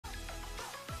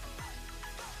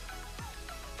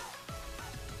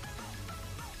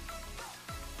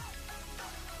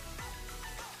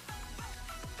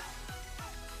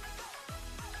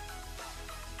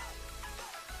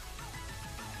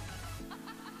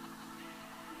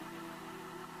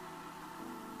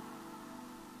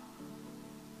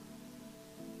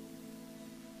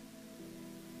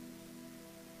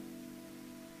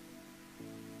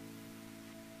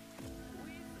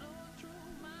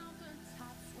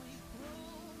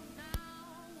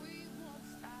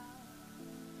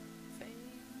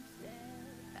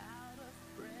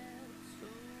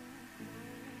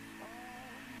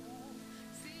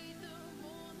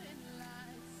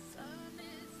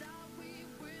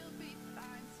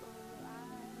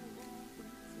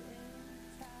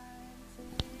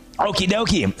Okie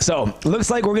dokie. So,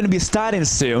 looks like we're going to be starting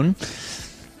soon.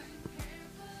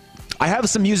 I have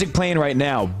some music playing right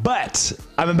now, but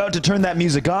I'm about to turn that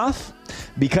music off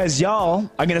because y'all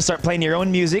are going to start playing your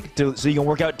own music so you can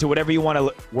work out to whatever you want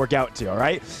to work out to, all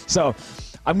right? So,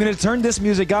 I'm going to turn this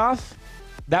music off.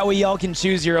 That way y'all can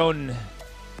choose your own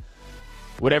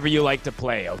whatever you like to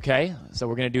play, okay? So,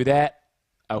 we're going to do that.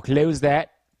 I'll close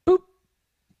that. Boop.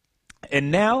 And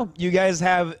now you guys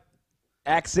have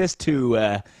access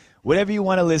to whatever you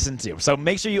want to listen to. So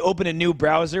make sure you open a new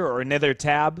browser or another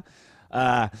tab,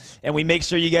 and we make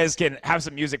sure you guys can have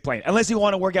some music playing. Unless you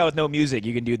want to work out with no music,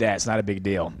 you can do that. It's not a big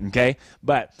deal, okay?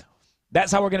 But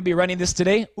that's how we're going to be running this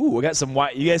today. Ooh, we got some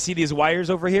you guys see these wires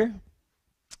over here?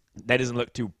 That doesn't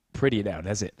look too pretty now,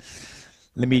 does it?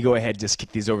 Let me go ahead and just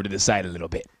kick these over to the side a little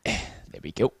bit. There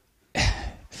we go.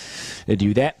 To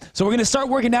do that. So we're going to start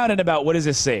working out in about, what does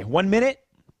this say, 1 minute?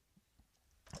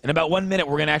 In about 1 minute,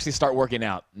 we're going to actually start working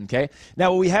out, okay?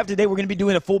 Now, what we have today, we're going to be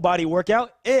doing a full body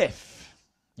workout. If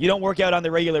you don't work out on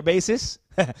the regular basis,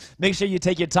 make sure you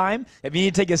take your time. If you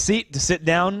need to take a seat to sit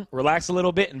down, relax a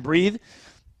little bit, and breathe,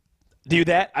 do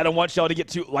that. I don't want y'all to get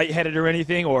too lightheaded or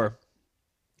anything or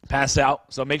pass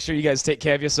out. So make sure you guys take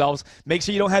care of yourselves. Make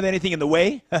sure you don't have anything in the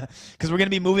way because we're going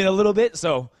to be moving a little bit,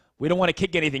 so we don't want to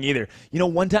kick anything either. You know,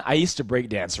 one time I used to break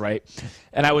dance, right?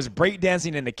 And I was break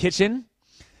dancing in the kitchen,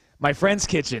 my friend's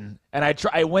kitchen, and I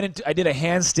did a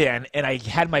handstand, and I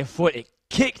had my foot, it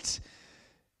kicked,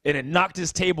 and it knocked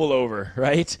his table over,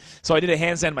 right? So I did a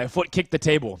handstand, my foot kicked the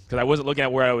table because I wasn't looking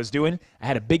at where I was doing. I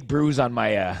had a big bruise on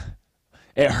my,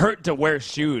 it hurt to wear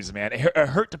shoes, man. It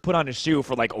hurt to put on a shoe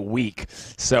for like a week.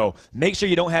 So make sure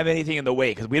you don't have anything in the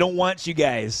way because we don't want you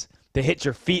guys to hit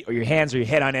your feet or your hands or your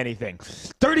head on anything.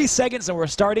 30 seconds and we're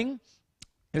starting.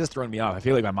 This is throwing me off. I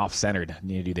feel like I'm off-centered. I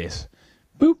need to do this.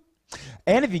 Boop.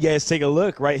 And if you guys take a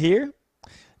look right here,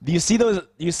 do you see those?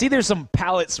 You see there's some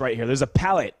pallets right here. There's a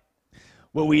pallet.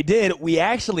 What we did, we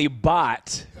actually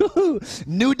bought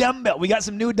new dumbbell. We got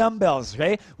some new dumbbells,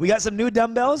 okay? We got some new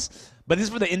dumbbells, but this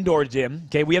is for the indoor gym,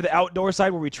 okay? We have the outdoor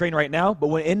side where we train right now, but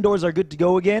when indoors are good to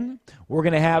go again, we're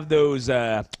going to have those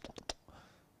we'll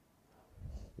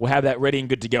have that ready and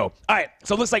good to go. All right,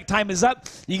 so it looks like time is up.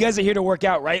 You guys are here to work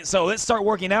out, right? So let's start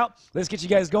working out. Let's get you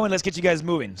guys going. Let's get you guys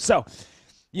moving. So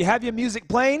you have your music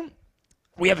playing.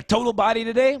 We have a total body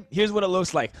today. Here's what it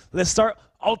looks like. Let's start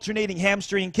alternating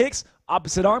hamstring kicks.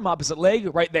 Opposite arm, opposite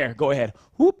leg, right there. Go ahead.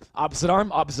 Whoop, opposite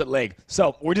arm, opposite leg.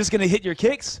 So we're just going to hit your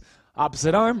kicks.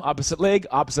 Opposite arm, opposite leg,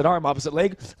 opposite arm, opposite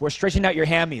leg. We're stretching out your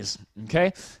hammies,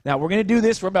 okay? Now we're going to do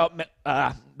this for about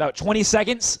 20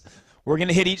 seconds. We're going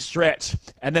to hit each stretch,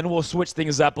 and then we'll switch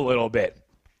things up a little bit.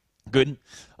 Good.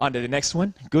 On to the next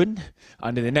one. Good.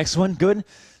 On to the next one. Good.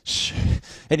 Shh.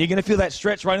 And you're going to feel that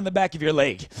stretch right in the back of your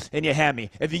leg and your hammy.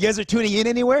 If you guys are tuning in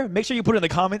anywhere, make sure you put it in the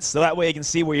comments so that way I can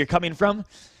see where you're coming from.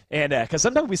 And because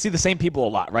sometimes we see the same people a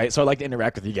lot, right? So I like to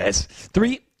interact with you guys.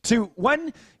 3, 2,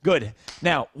 1. Good.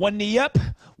 Now, one knee up,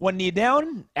 one knee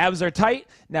down. Abs are tight.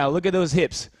 Now, look at those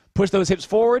hips. Push those hips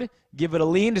forward. Give it a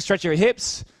lean to stretch your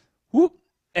hips. Whoop.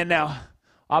 And now,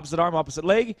 opposite arm, opposite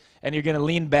leg. And you're going to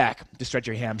lean back to stretch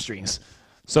your hamstrings.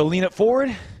 So lean it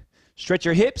forward. Stretch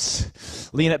your hips.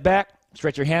 Lean it back.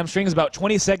 Stretch your hamstrings. About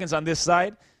 20 seconds on this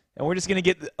side. And we're just going to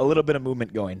get a little bit of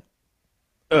movement going.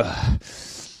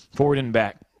 Forward and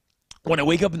back. When I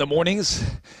wake up in the mornings,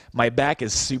 my back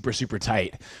is super, super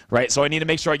tight, right? So I need to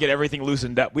make sure I get everything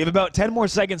loosened up. We have about 10 more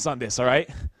seconds on this, all right?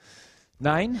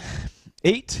 9,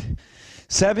 8,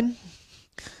 7,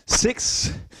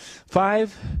 6,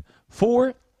 5,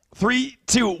 4, 3,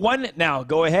 2, 1. Now,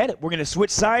 go ahead. We're going to switch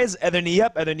sides. Other knee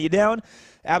up, other knee down.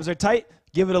 Abs are tight.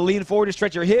 Give it a lean forward to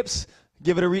stretch your hips.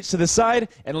 Give it a reach to the side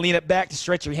and lean it back to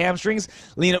stretch your hamstrings.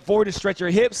 Lean it forward to stretch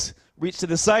your hips. Reach to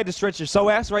the side to stretch your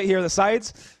psoas right here on the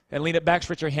sides. And lean it back,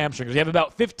 stretch your hamstrings. We have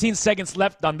about 15 seconds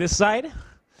left on this side.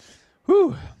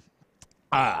 Whew.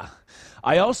 I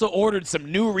also ordered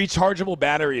some new rechargeable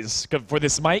batteries for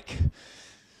this mic.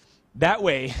 That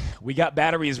way, we got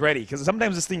batteries ready. Because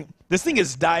sometimes this thing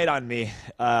has died on me.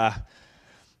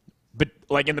 But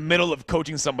like in the middle of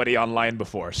coaching somebody online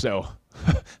before. So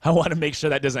I want to make sure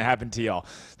that doesn't happen to y'all.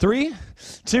 3,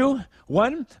 2,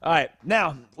 1. All right.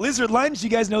 Now, lizard lunge. You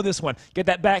guys know this one. Get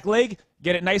that back leg.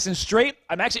 Get it nice and straight.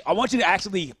 I want you to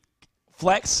actually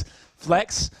flex,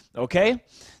 okay?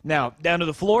 Now, down to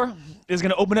the floor. This is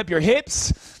going to open up your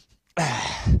hips.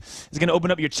 It's going to open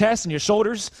up your chest and your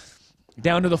shoulders.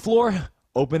 Down to the floor,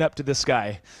 open up to the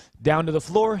sky. Down to the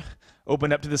floor,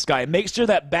 open up to the sky. Make sure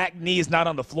that back knee is not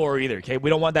on the floor either, okay?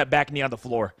 We don't want that back knee on the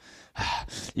floor.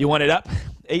 You want it up.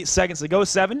 8 seconds to go.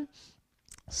 7,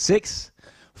 6,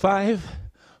 5,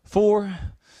 4,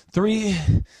 3,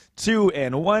 2,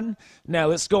 and 1. Now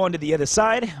let's go on to the other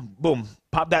side. Boom.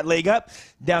 Pop that leg up,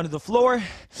 down to the floor,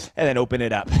 and then open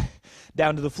it up.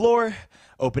 Down to the floor,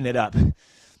 open it up.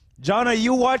 John, are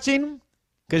you watching?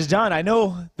 Because John, I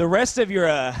know the rest of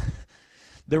your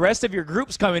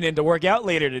group's coming in to work out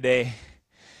later today.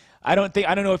 I don't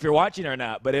know if you're watching or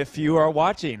not, but if you are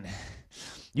watching,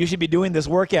 you should be doing this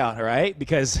workout, all right?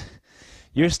 Because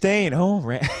you're staying home,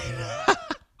 right?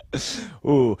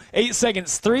 Ooh, 8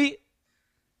 seconds. 3,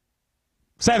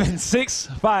 7, 6,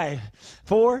 5,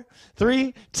 4,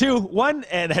 3, 2, 1,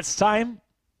 and that's time.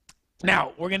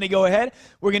 Now, we're going to go ahead.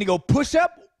 We're going to go push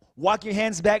up, walk your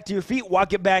hands back to your feet,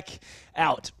 walk it back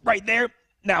out. Right there.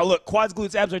 Now, look, quads,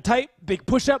 glutes, abs are tight. Big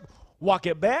push up, walk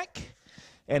it back.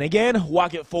 And again,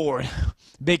 walk it forward.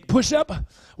 Big push up,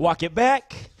 walk it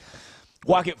back,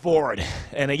 walk it forward.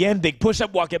 And again, big push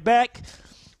up, walk it back,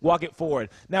 walk it forward.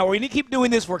 Now, we're going to keep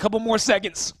doing this for a couple more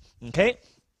seconds, okay?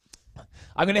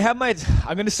 I'm going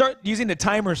to start using the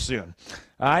timer soon.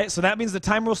 All right, so that means the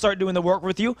timer will start doing the work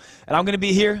with you, and I'm going to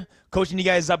be here coaching you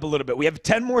guys up a little bit. We have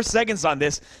 10 more seconds on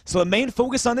this, so the main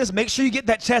focus on this, make sure you get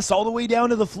that chest all the way down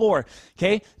to the floor,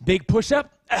 okay? Big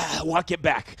push-up, walk it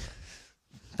back.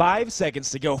 5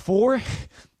 seconds to go. 4,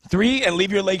 3, and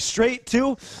leave your legs straight.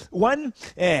 2, 1,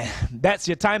 and that's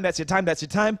your time, that's your time, that's your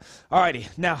time. All righty,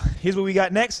 now, here's what we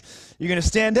got next. You're going to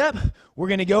stand up. We're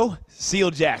going to go seal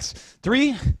jacks.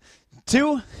 3,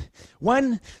 2,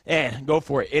 1, and go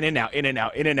for it. In and out, in and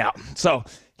out, in and out. So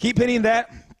keep hitting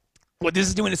that. What this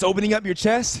is doing is opening up your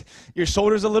chest, your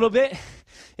shoulders a little bit,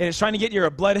 and it's trying to get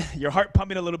your heart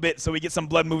pumping a little bit so we get some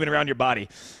blood moving around your body.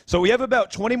 So we have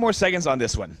about 20 more seconds on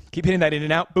this one. Keep hitting that in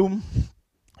and out. Boom.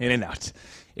 In and out.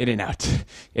 In and out.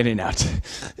 In and out.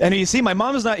 And you see, my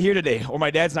mom's not here today, or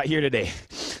my dad's not here today.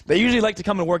 They usually like to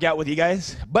come and work out with you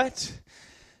guys, but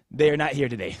they are not here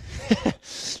today.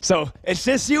 So it's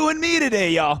just you and me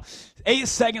today, y'all. 8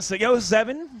 seconds to go.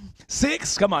 7,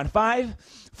 6, come on. 5,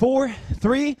 4,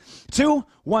 3, 2,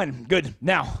 1. Good.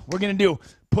 Now we're going to do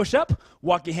push up,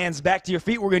 walk your hands back to your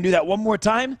feet. We're going to do that one more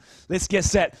time. Let's get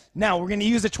set. Now we're going to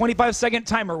use a 25-second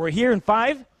timer. We're here in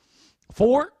 5,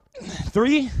 4,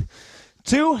 3,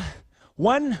 2,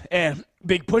 1, and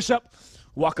big push up.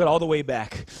 Walk it all the way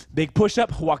back. Big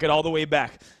push-up, walk it all the way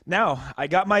back. Now, I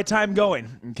got my time going,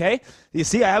 okay? You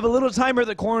see, I have a little timer at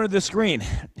the corner of the screen.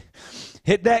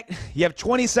 Hit that. You have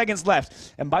 20 seconds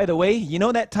left. And by the way, you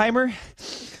know that timer?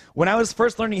 When I was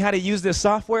first learning how to use this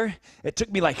software, it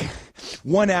took me like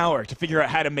 1 hour to figure out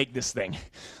how to make this thing.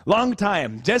 Long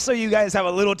time, just so you guys have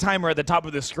a little timer at the top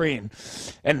of the screen.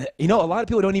 And, you know, a lot of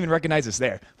people don't even recognize it's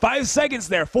there. 5 seconds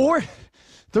there. 4,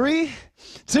 3,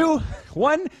 2,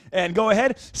 1, and go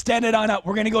ahead. Stand it on up.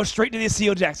 We're going to go straight to the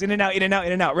seal jacks. In and out, in and out,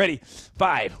 in and out. Ready?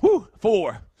 5,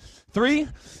 4, 3,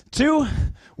 2,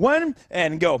 1,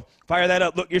 and go. Fire that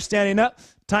up. Look, you're standing up.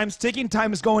 Time's ticking.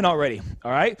 Time is going already.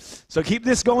 All right? So keep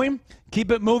this going.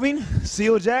 Keep it moving.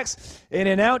 Seal jacks. In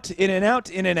and out, in and out,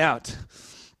 in and out.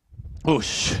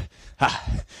 Whoosh.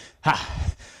 Ha, ha.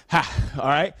 Ha. All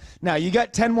right. Now, you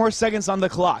got 10 more seconds on the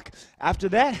clock. After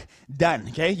that, done.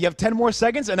 Okay? You have 10 more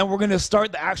seconds, and then we're going to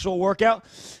start the actual workout,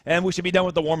 and we should be done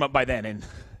with the warm-up by then. In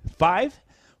 5,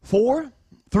 4,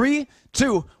 3,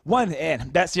 2, 1,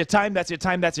 and that's your time, that's your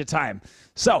time, that's your time.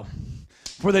 So,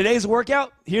 for the day's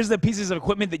workout, here's the pieces of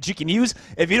equipment that you can use.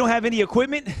 If you don't have any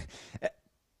equipment,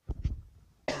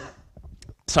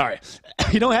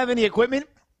 if you don't have any equipment,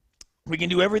 we can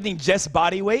do everything just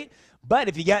body weight. But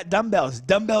if you got dumbbells,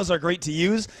 dumbbells are great to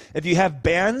use. If you have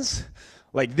bands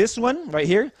like this one right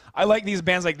here, I like these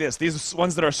bands like this, these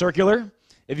ones that are circular.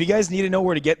 If you guys need to know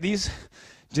where to get these,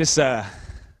 just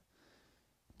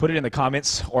put it in the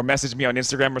comments or message me on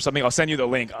Instagram or something. I'll send you the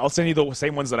link. I'll send you the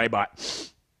same ones that I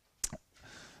bought.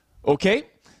 Okay,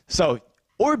 so,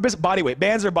 or body weight.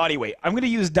 Bands or body weight. I'm going to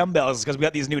use dumbbells because we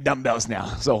got these new dumbbells now.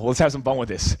 So let's have some fun with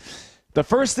this. The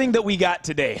first thing that we got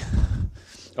today,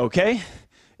 okay,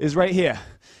 is right here.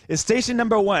 Is station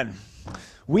number 1.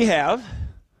 We have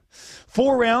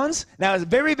 4 rounds. Now, it's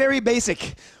very, very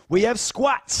basic. We have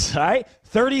squats, all right?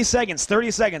 30 seconds, 30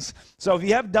 seconds. So if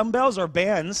you have dumbbells or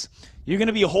bands, you're going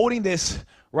to be holding this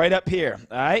right up here,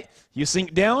 all right? You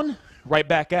sink down, right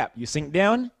back up. You sink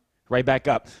down, right back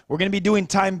up. We're going to be doing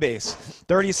time-based,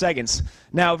 30 seconds.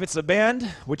 Now, if it's a band,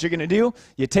 what you're going to do,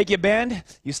 you take your band,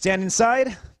 you stand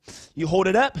inside, you hold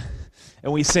it up,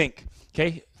 and we sink.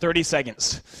 Okay, 30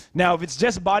 seconds. Now, if it's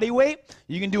just body weight,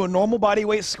 you can do a normal body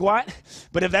weight squat,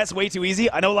 but if that's way too easy,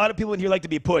 I know a lot of people in here like to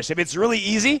be pushed. If it's really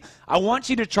easy, I want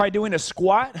you to try doing a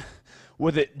squat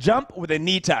with a jump with a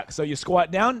knee tuck. So you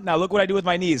squat down. Now, look what I do with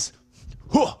my knees.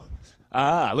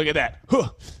 Ah, look at that.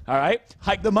 All right,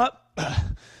 hike them up.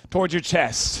 towards your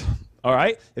chest. All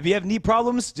right? If you have knee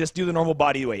problems, just do the normal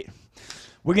body weight.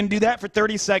 We're going to do that for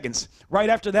 30 seconds. Right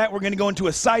after that, we're going to go into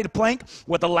a side plank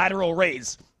with a lateral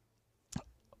raise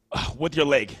with your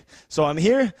leg. So I'm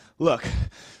here. Look,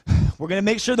 we're going to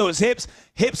make sure those hips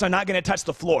are not going to touch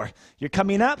the floor. You're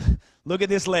coming up. Look at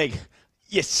this leg.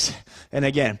 Yes. And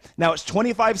again. Now it's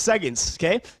 25 seconds,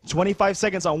 okay? 25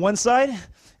 seconds on one side, and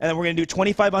then we're going to do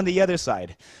 25 on the other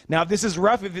side. Now, if this is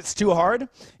rough, if it's too hard,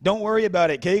 don't worry about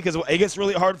it, okay? Because it gets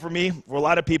really hard for me, for a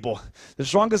lot of people. The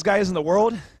strongest guys in the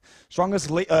world, strongest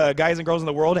guys and girls in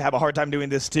the world have a hard time doing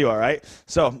this too, all right?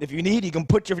 So if you need, you can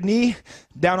put your knee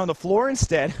down on the floor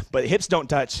instead, but hips don't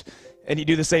touch, and you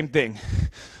do the same thing.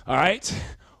 All right?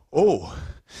 Oh,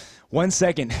 1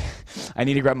 second. I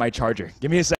need to grab my charger. Give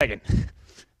me a second.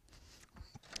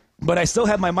 But I still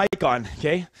have my mic on,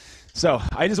 okay? So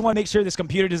I just want to make sure this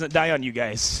computer doesn't die on you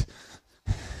guys.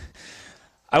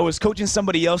 I was coaching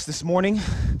somebody else this morning,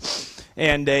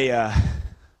 and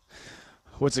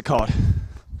what's it called?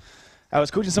 I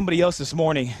was coaching somebody else this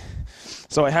morning,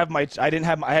 so I had my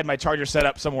charger set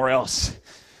up somewhere else,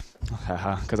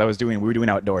 because we were doing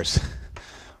outdoors.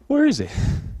 Where is it?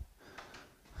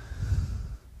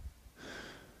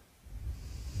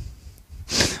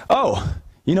 Oh,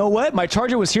 you know what? My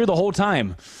charger was here the whole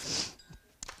time.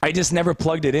 I just never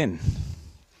plugged it in.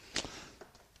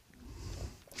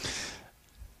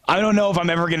 I don't know if I'm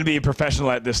ever going to be a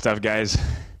professional at this stuff, guys.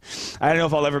 I don't know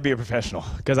if I'll ever be a professional,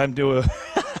 because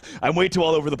I'm way too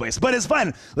all over the place. But it's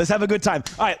fun. Let's have a good time.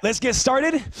 All right, let's get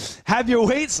started. Have your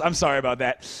weights. I'm sorry about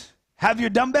that. Have your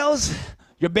dumbbells,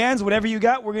 your bands, whatever you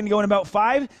got. We're going to go in about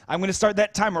 5. I'm going to start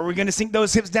that timer. We're going to sink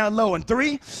those hips down low in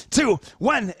 3, 2,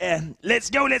 1, and let's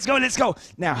go, let's go, let's go.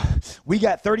 Now, we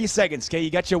got 30 seconds, okay?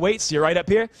 You got your weights. You're right up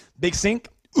here. Big sink.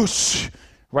 Oosh.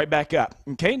 Right back up,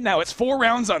 okay? Now, it's 4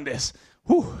 rounds on this.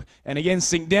 Whew. And again,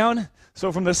 sink down.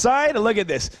 So from the side, look at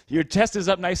this. Your chest is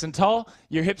up nice and tall.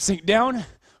 Your hips sink down.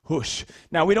 Whoosh.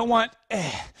 Now, we don't want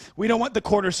the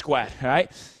quarter squat, all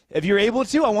right? If you're able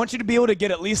to, I want you to be able to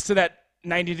get at least to that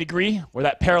 90 degree or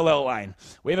that parallel line.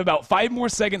 We have about 5 more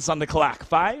seconds on the clock.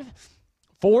 5,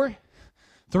 4,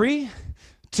 3,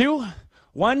 2,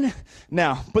 1.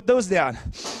 Now, put those down.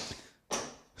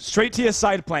 Straight to your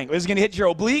side plank. This is going to hit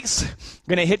your obliques.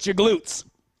 Going to hit your glutes.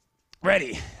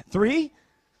 Ready. 3,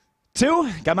 2,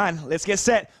 come on. Let's get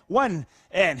set. 1,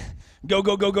 and go,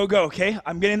 go, go, go, go, okay?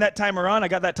 I'm getting that timer on. I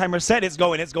got that timer set. It's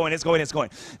going, it's going, it's going, it's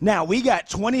going. Now, we got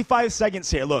 25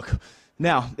 seconds here. Look.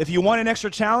 Now, if you want an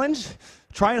extra challenge,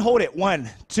 try and hold it. 1,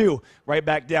 2, right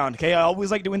back down, okay? I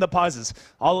always like doing the pauses.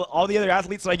 All the other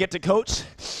athletes that I get to coach,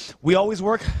 we always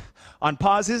work on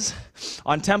pauses,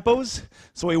 on tempos,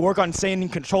 so we work on staying in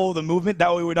control of the movement.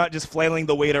 That way we're not just flailing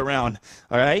the weight around,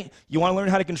 all right? You want to learn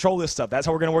how to control this stuff. That's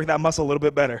how we're going to work that muscle a little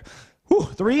bit better. Whew,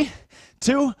 3,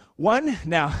 2, 1.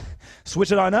 Now,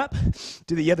 switch it on up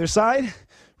to the other side,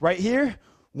 right here.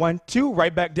 1, 2,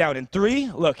 right back down. And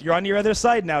 3, look, you're on your other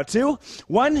side now. 2,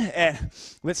 1, and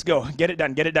let's go. Get it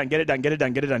done, get it done, get it done, get it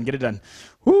done, get it done, get it done.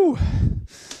 Whoo.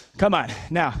 Come on.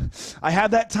 Now, I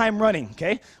have that time running,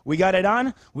 okay? We got it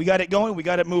on, we got it going, we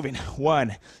got it moving.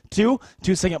 1, 2,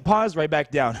 2-second pause, right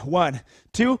back down. 1,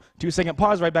 2, 2-second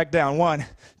pause, right back down. 1,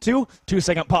 2,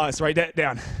 2-second pause, right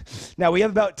down. Now, we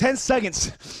have about 10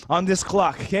 seconds on this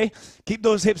clock, okay? Keep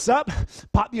those hips up.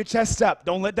 Pop your chest up.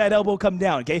 Don't let that elbow come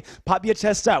down, okay? Pop your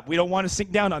chest up. We don't want to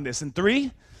sink down on this. In 3,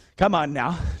 come on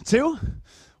now. 2,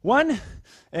 1,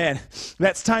 and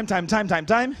that's time.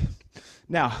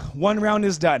 Now, 1 round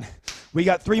is done. We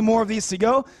got 3 more of these to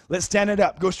go. Let's stand it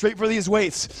up. Go straight for these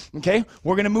weights, okay?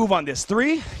 We're going to move on this.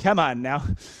 3, come on now.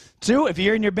 2, if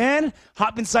you're in your band,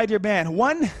 hop inside your band.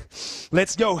 1,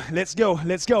 let's go, let's go,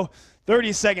 let's go.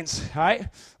 30 seconds, all right?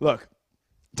 Look,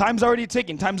 time's already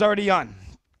ticking. Time's already on.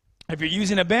 If you're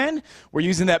using a band, we're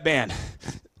using that band.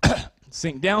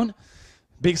 Sink down.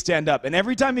 Big stand up. And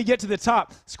every time you get to the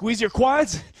top, squeeze your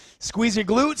quads, squeeze your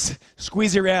glutes,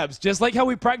 squeeze your abs. Just like how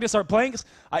we practice our planks,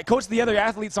 I coach the other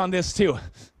athletes on this too.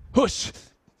 Whoosh.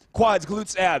 Quads,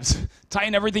 glutes, abs.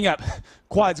 Tighten everything up.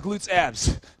 Quads, glutes,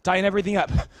 abs. Tighten everything up.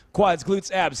 Quads,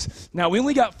 glutes, abs. Now, we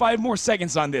only got 5 more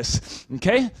seconds on this,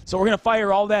 okay? So we're going to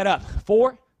fire all that up.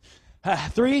 4,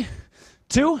 3,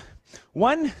 2,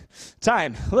 1,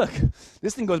 time. Look,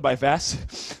 this thing goes by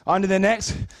fast. On to the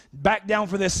next. Back down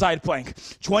for this side plank.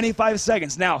 25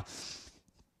 seconds. Now,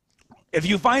 if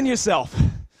you find yourself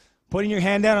putting your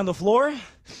hand down on the floor,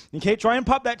 okay, try and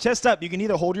pop that chest up. You can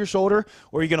either hold your shoulder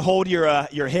or you can hold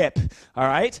your hip, all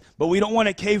right? But we don't want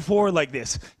to cave forward like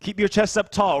this. Keep your chest up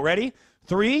tall. Ready?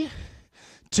 3,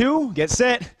 2, get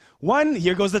set. 1.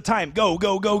 Here goes the time. Go,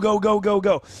 go, go, go, go, go,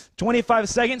 go. 25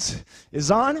 seconds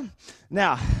is on.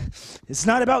 Now, it's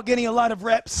not about getting a lot of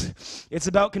reps. It's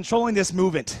about controlling this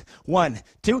movement. 1,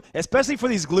 2, especially for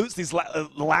these glutes, these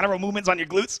lateral movements on your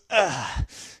glutes.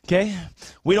 Okay?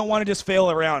 We don't want to just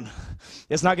fail around.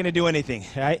 It's not going to do anything,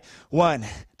 right? 1,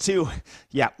 2,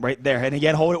 yeah, right there. And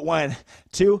again, hold it. 1,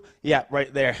 2, yeah,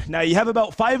 right there. Now, you have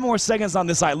about 5 more seconds on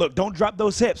this side. Look, don't drop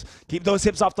those hips. Keep those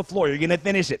hips off the floor. You're going to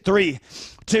finish it. 3,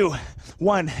 2,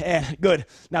 1, and good.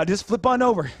 Now, just flip on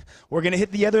over. We're going to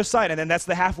hit the other side, and then that's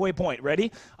the halfway point.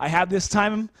 Ready? I have this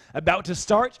time about to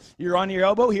start. You're on your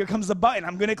elbow. Here comes the button.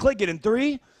 I'm going to click it in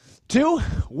 3, 2,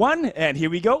 1, and here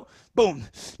we go. Boom.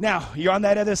 Now, you're on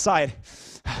that other side.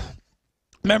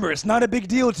 Remember, it's not a big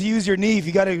deal to use your knee if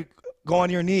you got to go on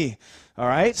your knee, all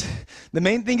right? The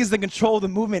main thing is to control the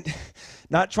movement,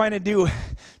 not trying to do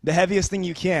the heaviest thing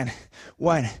you can.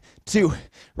 1, 2,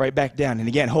 right back down. And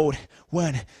again, hold.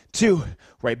 1, 2,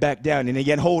 right back down. And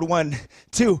again, hold. 1,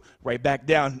 2, right back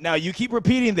down. Now, you keep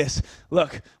repeating this.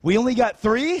 Look, we only got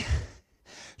 3,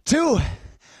 2,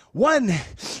 1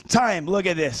 time. Look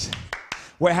at this.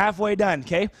 We're halfway done,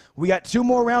 okay? We got 2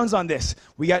 more rounds on this.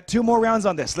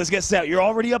 Let's get set. You're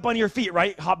already up on your feet,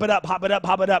 right? Hop it up, hop it up,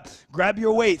 hop it up. Grab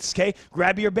your weights, okay?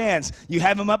 Grab your bands. You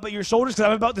have them up at your shoulders because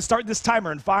I'm about to start this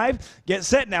timer in 5. Get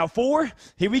set now. 4.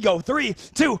 Here we go. 3,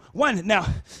 2, 1. Now,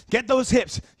 get those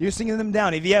hips. You're sinking them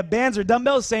down. If you have bands or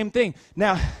dumbbells, same thing.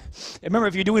 Now, remember,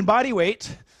 if you're doing body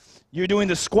weight, you're doing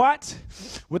the squat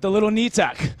with the little knee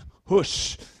tuck.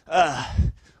 Whoosh,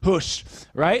 whoosh,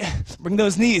 right? Bring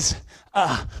those knees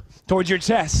towards your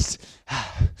chest.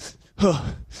 So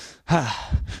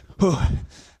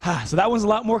that one's a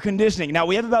lot more conditioning. Now,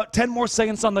 we have about 10 more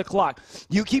seconds on the clock.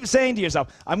 You keep saying to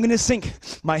yourself, I'm going to sink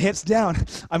my hips down.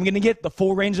 I'm going to get the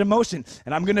full range of motion,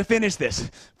 and I'm going to finish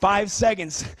this. 5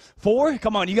 seconds. 4,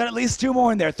 come on, you got at least 2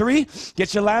 more in there. 3,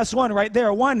 get your last one right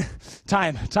there. 1,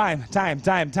 time.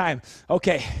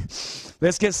 Okay,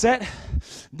 let's get set.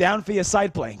 Down for your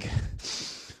side plank.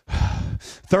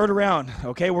 3rd round,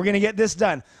 okay? We're going to get this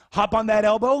done. Hop on that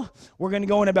elbow. We're going to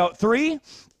go in about 3.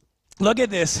 Look at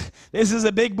this. This is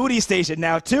a big booty station.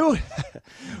 Now, 2,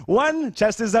 1,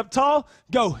 chest is up tall.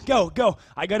 Go, go, go.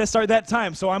 I got to start that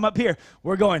time, so I'm up here.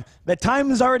 We're going. The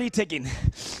time is already ticking.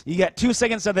 You got 2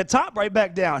 seconds at the top, right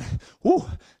back down. Woo.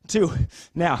 2.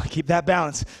 Now, keep that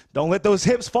balance. Don't let those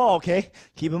hips fall, okay?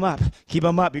 Keep them up. Keep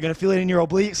them up. You're going to feel it in your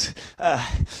obliques.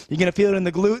 You're going to feel it in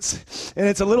the glutes. And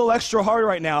it's a little extra hard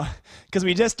right now because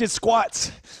we just did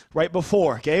squats right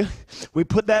before, okay? We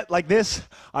put that like this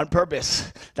on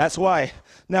purpose. That's why.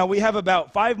 Now, we have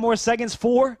about 5 more seconds.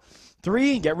 4,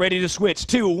 3, get ready to switch.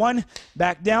 2, 1,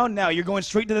 back down. Now, you're going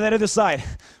straight to that other side.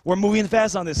 We're moving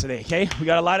fast on this today, okay? We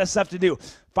got a lot of stuff to do.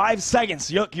 5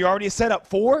 seconds. Look, you're already set up.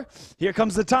 4. Here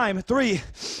comes the time. 3,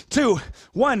 2,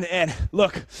 1, and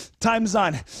look, time's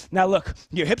on. Now look,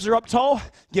 your hips are up tall.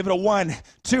 Give it a 1,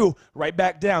 2, right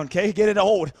back down, okay? Get it a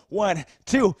hold. 1,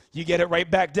 2, you get it right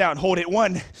back down. Hold it.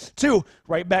 1, 2,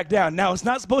 right back down. Now, it's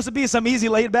not supposed to be some easy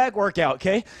laid back workout,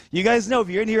 okay? You guys know if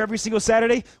you're in here every single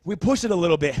Saturday, we push it a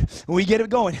little bit. And we get it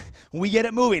going. We get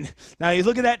it moving. Now, you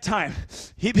look at that time.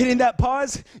 Keep hitting that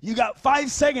pause. You got 5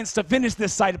 seconds to finish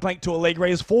this side plank to a leg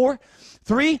raise. 4,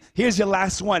 3, here's your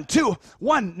last one. 2,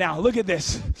 1. Now, look at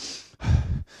this.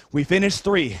 We finished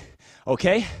 3,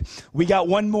 okay? We got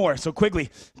 1 more, so quickly,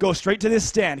 go straight to this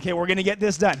stand. Okay, we're going to get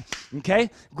this done,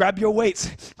 okay? Grab your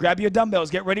weights. Grab your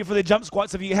dumbbells. Get ready for the jump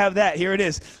squats if you have that. Here it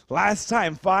is. Last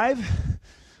time. 5,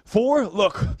 4,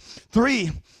 look.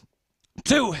 3,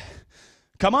 2,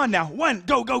 come on now. 1,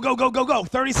 go, go, go, go, go, go.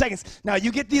 30 seconds. Now,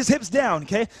 you get these hips down,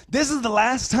 okay? This is the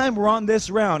last time we're on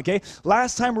this round, okay?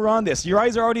 Last time we're on this. Your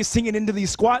eyes are already sinking into these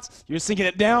squats. You're sinking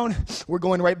it down. We're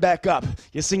going right back up.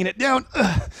 You're sinking it down.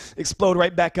 Explode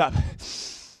right back up.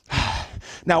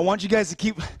 Now, I want you guys to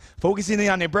keep focusing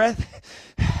on your breath,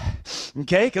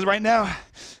 okay? Because right now,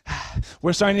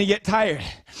 we're starting to get tired,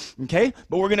 okay?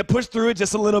 But we're going to push through it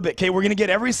just a little bit, okay? We're going to get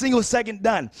every single second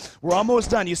done. We're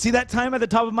almost done. You see that time at the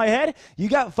top of my head? You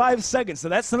got 5 seconds, so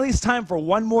that's at least time for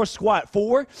 1 more squat.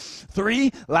 4,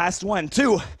 3, last one.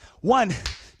 2, 1,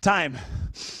 time.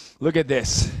 Look at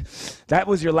this. That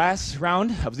was your last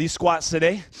round of these squats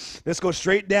today. Let's go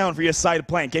straight down for your side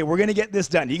plank. Okay, we're going to get this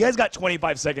done. You guys got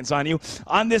 25 seconds on you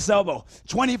on this elbow.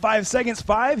 25 seconds.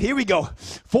 5. Here we go.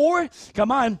 4.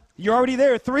 Come on. You're already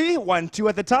there. 3. 1, 2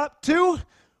 at the top. 2,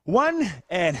 1,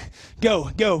 and go,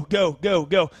 go, go, go,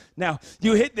 go. Now,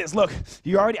 you hit this. Look,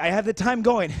 I have the time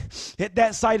going. Hit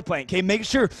that side plank, okay? Make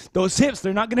sure those hips,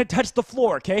 they're not going to touch the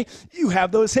floor, okay? You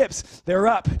have those hips. They're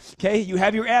up, okay? You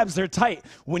have your abs. They're tight.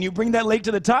 When you bring that leg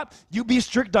to the top, you be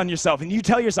strict on yourself, and you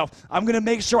tell yourself, I'm going to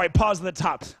make sure I pause at the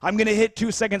top. I'm going to hit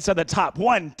 2 seconds to the top.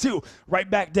 1, 2, right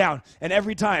back down, and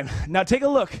every time. Now, take a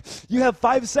look. You have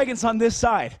 5 seconds on this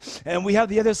side, and we have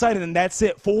the other side, and then that's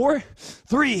it. 4,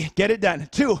 3, get it done.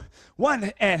 2,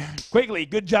 1, and quickly.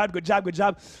 Good job, good job, good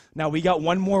job. Now we got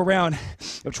one more round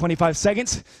of 25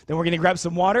 seconds. Then we're going to grab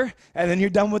some water, and then you're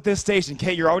done with this station.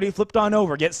 Okay, you're already flipped on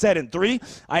over. Get set in 3.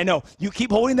 I know. You keep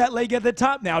holding that leg at the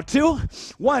top now. 2,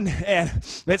 1, and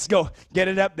let's go. Get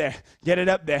it up there. Get it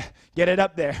up there. Get it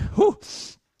up there. Whew.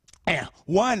 And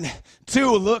 1,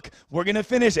 2, look, we're going to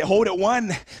finish it. Hold it.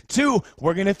 1, 2,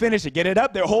 we're going to finish it. Get it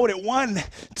up there. Hold it. 1,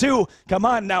 2, come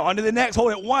on now. On to the next.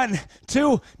 Hold it. 1,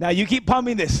 2. Now you keep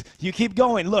pumping this. You keep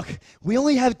going. Look, we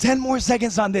only have 10 more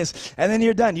seconds on this, and then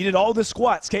you're done. You did all the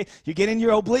squats, okay? You're getting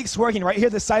your obliques working right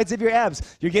here, the sides of your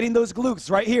abs. You're getting those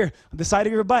glutes right here on the side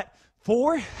of your butt.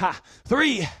 4,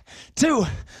 3, 2,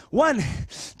 1,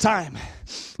 time.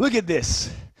 Look at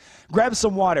this. Grab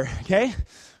some water, okay?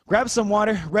 Grab some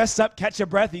water, rest up, catch your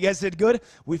breath. You guys did good.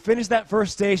 We finished that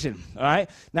first station, all right?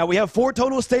 Now, we have 4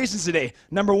 total stations today.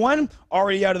 Number 1,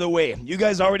 already out of the way. You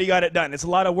guys already got it done. It's a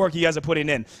lot of work you guys are putting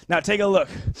in. Now, take a look.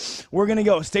 We're going to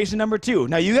go station number 2.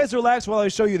 Now, you guys relax while I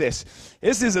show you this.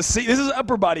 This is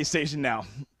upper body station now.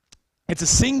 It's a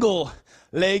single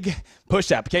leg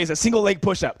push-up, okay? It's a single leg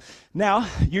push-up. Now,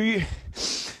 you're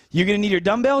going to need your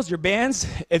dumbbells, your bands.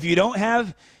 If you don't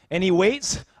have any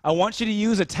weights, I want you to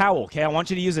use a towel, okay? I want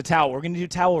you to use a towel. We're going to do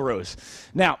towel rows.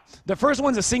 Now, the first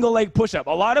one's a single leg push-up. A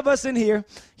lot of us in here,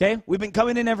 okay, we've been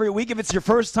coming in every week. If it's your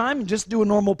first time, just do a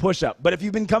normal push-up. But if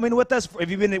you've been coming with us, if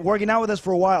you've been working out with us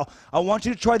for a while, I want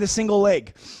you to try the single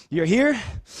leg. You're here,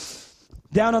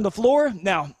 down on the floor.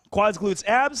 Now, quads, glutes,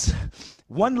 abs.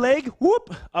 One leg,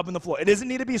 whoop, up on the floor. It doesn't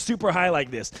need to be super high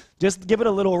like this. Just give it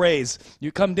a little raise.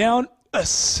 You come down,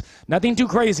 nothing too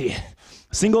crazy.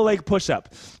 Single leg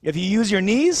push-up. If you use your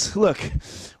knees, look,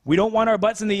 we don't want our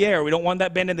butts in the air. We don't want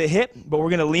that bend in the hip, but we're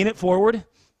going to lean it forward.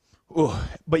 Ooh,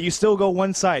 but you still go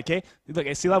one side, okay? Look,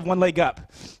 I still have one leg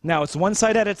up. Now, it's one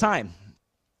side at a time.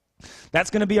 That's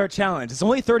going to be our challenge. It's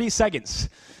only 30 seconds.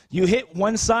 You hit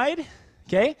one side,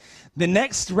 okay? The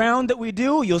next round that we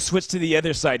do, you'll switch to the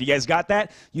other side. You guys got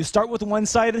that? You start with one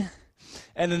side,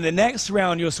 and then the next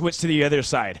round, you'll switch to the other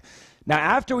side. Now,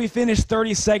 after we finish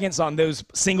 30 seconds on those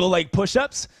single leg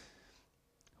push-ups,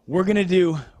 we're going to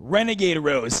do renegade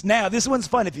rows. Now, this one's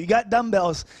fun. If you got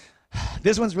dumbbells,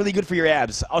 this one's really good for your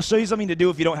abs. I'll show you something to do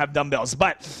if you don't have dumbbells.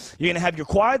 But you're going to have your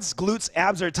quads, glutes,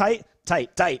 abs are tight,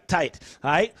 tight, tight, tight.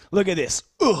 All right? Look at this.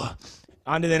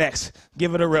 On to the next.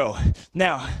 Give it a row.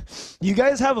 Now, you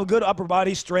guys have a good upper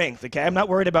body strength, okay? I'm not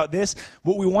worried about this.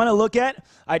 What we want to look at,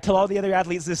 I tell all the other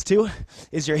athletes this too,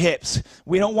 is your hips.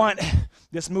 We don't want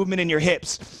this movement in your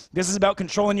hips. This is about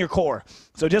controlling your core.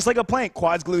 So just like a plank,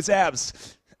 quads, glutes,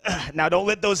 abs. Now, don't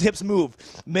let those hips move.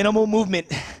 Minimal movement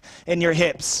in your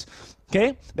hips,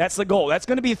 okay? That's the goal. That's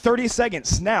going to be 30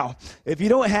 seconds. Now, if you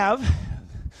don't have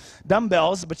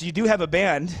dumbbells, but you do have a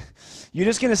band, you're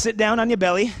just going to sit down on your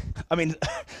belly,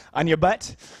 on your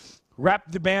butt, wrap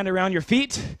the band around your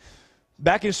feet,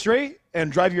 back and straight,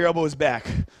 and drive your elbows back.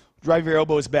 Drive your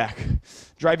elbows back.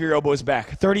 Drive your elbows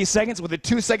back. 30 seconds with a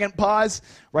 2-second pause,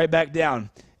 right back down.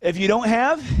 If you don't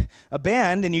have a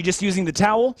band and you're just using the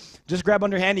towel, just grab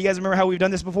underhand. You guys remember how we've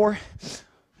done this before?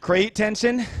 Create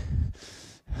tension.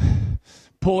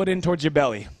 Pull it in towards your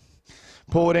belly.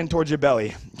 Pull it in towards your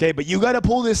belly. Okay, but you got to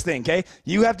pull this thing, okay?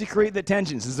 You have to create the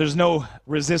tension since there's no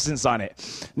resistance on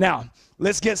it. Now,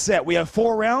 let's get set. We have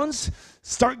 4 rounds.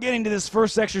 Start getting to this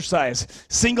first exercise.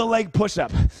 Single leg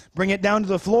push-up. Bring it down to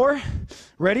the floor.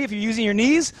 Ready? If you're using your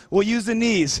knees, we'll use the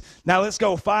knees. Now let's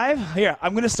go. 5. Here,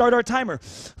 I'm going to start our timer.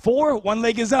 4, one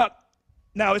leg is up.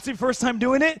 Now, it's your first time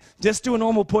doing it. Just do a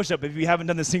normal push-up if you haven't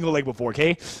done the single leg before,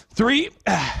 okay? 3,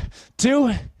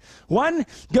 2, 1,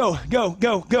 go, go,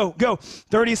 go, go, go.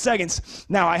 30 seconds.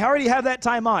 Now, I already have that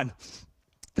time on.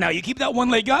 Now, you keep that one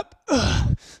leg up.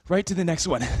 Right to the next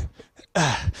one.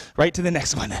 Right to the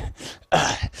next one.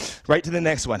 Right to the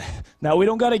next one. Now, we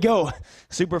don't got to go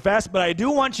super fast, but I do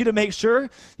want you to make sure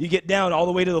you get down all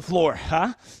the way to the floor.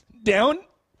 Down.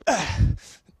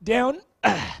 Down.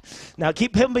 Now,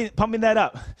 keep pumping that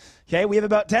up. Okay, we have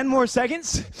about 10 more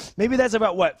seconds. Maybe that's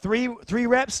about what? 3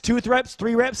 reps, 2 reps,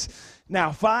 3 reps.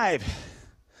 Now, 5,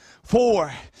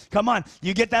 4. Come on,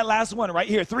 you get that last one right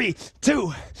here. 3,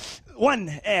 2, 1,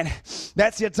 and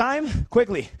that's your time.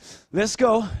 Quickly, let's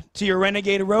go to your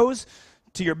renegade rows.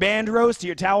 to your band rows, to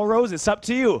your towel rows. It's up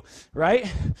to you, right?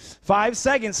 5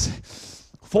 seconds.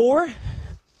 4,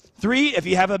 3, if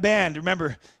you have a band,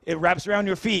 remember, it wraps around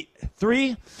your feet.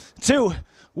 3, 2,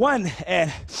 1,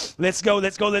 and let's go,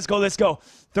 let's go, let's go, let's go.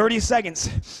 30 seconds,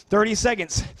 30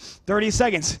 seconds, 30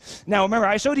 seconds. Now remember,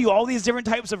 I showed you all these different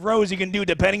types of rows you can do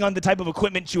depending on the type of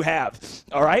equipment you have,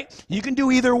 all right? You can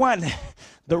do either one.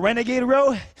 The Renegade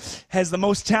row has the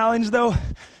most challenge though,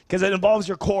 because it involves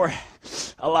your core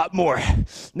a lot more.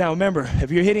 Now remember,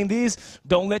 if you're hitting these,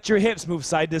 don't let your hips move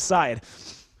side to side.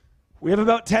 We have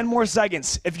about 10 more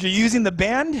seconds. If you're using the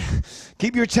band,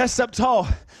 keep your chest up tall.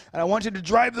 And I want you to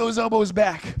drive those elbows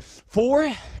back.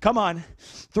 4, come on.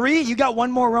 3, you got one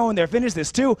more row in there. Finish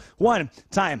this. 2, 1,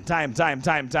 time.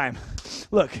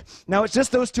 Look, now it's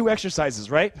just those 2 exercises,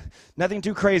 right? Nothing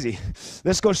too crazy.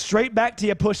 Let's go straight back to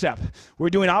your push-up. We're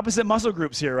doing opposite muscle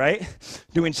groups here, right?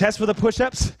 Doing chest for the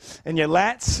push-ups and your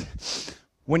lats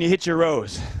when you hit your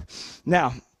rows.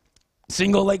 Now,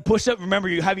 single leg push-up. Remember,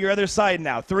 you have your other side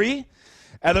now. 3,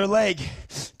 other leg.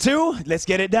 2, let's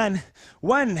get it done.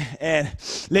 1, and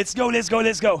let's go, let's go,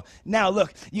 let's go. Now,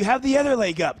 look, you have the other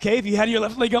leg up, okay? If you had your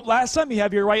left leg up last time, you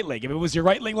have your right leg. If it was your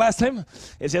right leg last time,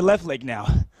 it's your left leg now.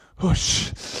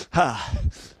 Whoosh, ha,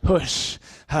 whoosh,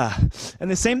 ha.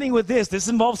 And the same thing with this. This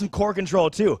involves some core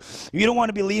control, too. You don't want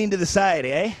to be leaning to the side,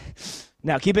 eh?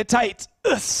 Now, keep it tight.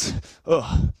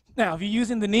 Now, if you're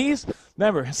using the knees,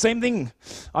 remember, same thing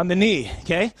on the knee,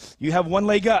 okay? You have one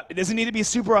leg up. It doesn't need to be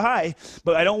super high,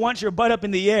 but I don't want your butt up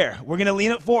in the air. We're going to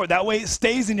lean it forward. That way it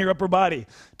stays in your upper body.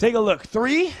 Take a look.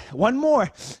 3, one more.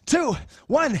 2,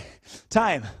 1,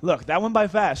 time. Look, that went by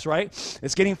fast, right?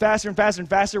 It's getting faster and faster and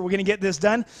faster. We're going to get this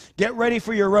done. Get ready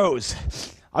for your rows.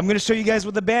 I'm going to show you guys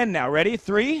with the band now. Ready?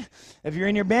 3. If you're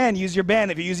in your band, use your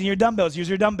band. If you're using your dumbbells, use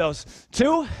your dumbbells.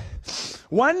 2,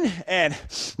 1, and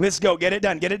let's go. Get it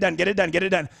done, get it done, get it done, get it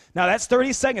done. Now that's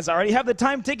 30 seconds. I already have the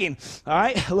time ticking. All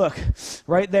right, look,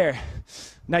 right there.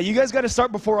 Now you guys got to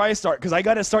start before I start because I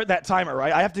got to start that timer,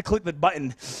 right? I have to click the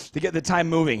button to get the time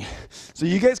moving. So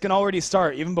you guys can already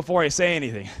start even before I say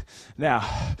anything. Now,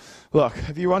 look,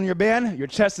 if you're on your band, your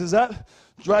chest is up.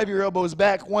 Drive your elbows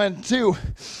back. 1, 2.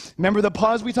 Remember the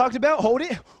pause we talked about? Hold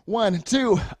it. 1,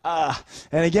 2.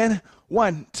 And again.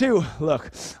 1, 2.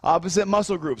 Look, opposite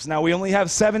muscle groups. Now we only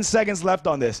have 7 seconds left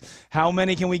on this. How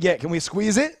many can we get? Can we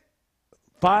squeeze it?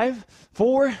 5,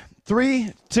 4,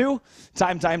 3, 2.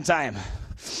 Time.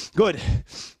 Good.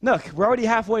 Look, we're already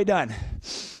halfway done.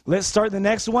 Let's start the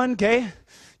next one, okay?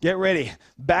 Get ready.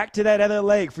 Back to that other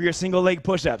leg for your single leg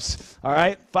push-ups. All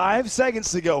right, 5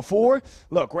 seconds to go. 4.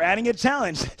 Look, we're adding a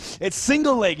challenge. It's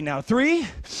single leg now. 3,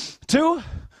 2,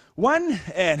 1,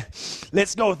 and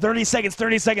let's go. 30 seconds,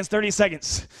 30 seconds, 30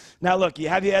 seconds. Now look, you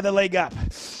have your other leg up.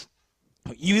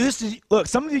 You used to, look,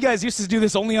 some of you guys used to do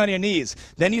this only on your knees.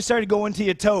 Then you started going to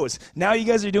your toes. Now you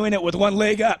guys are doing it with one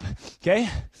leg up, okay?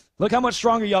 Look how much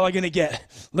stronger y'all are going to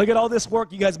get. Look at all this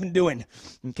work you guys have been doing,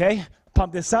 okay?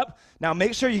 Pump this up. Now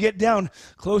make sure you get down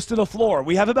close to the floor.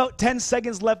 We have about 10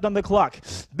 seconds left on the clock.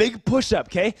 Big push-up,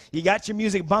 okay? You got your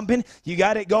music bumping. You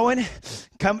got it going.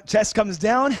 Chest comes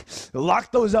down.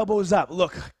 Lock those elbows up.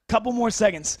 Look, couple more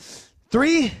seconds.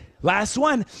 3, last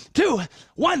 1, 2,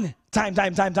 1. Time.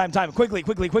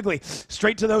 Quickly.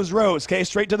 Straight to those rows, okay?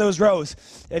 Straight to those rows.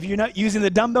 If you're not using the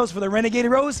dumbbells for the Renegade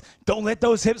rows, don't let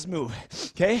those hips move,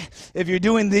 okay? If you're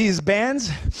doing these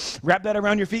bands, wrap that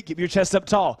around your feet. Keep your chest up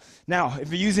tall. Now,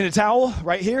 if you're using a towel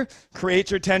right here, create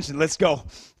your tension. Let's go.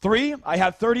 3, I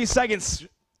have 30 seconds.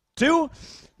 2,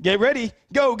 get ready.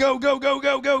 Go.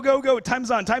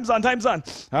 Time's on. All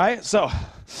right, so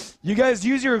you guys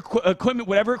use your equipment,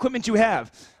 whatever equipment you have.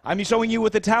 I'm showing you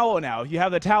with the towel now. You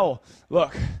have the towel.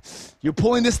 Look, you're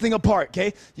pulling this thing apart,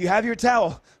 okay? You have your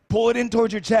towel. Pull it in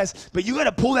towards your chest, but you got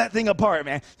to pull that thing apart,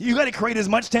 man. You got to create as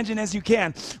much tension as you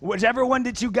can, whichever one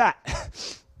that you got.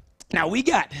 Now, we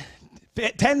got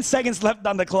 10 seconds left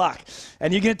on the clock,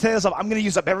 and you're going to tell yourself, I'm going to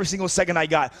use up every single second I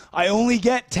got. I only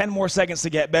get 10 more seconds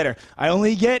to get better. I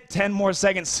only get 10 more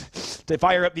seconds to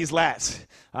fire up these lats.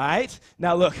 All right?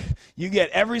 Now, look, you get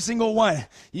every single one.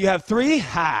 You have 3,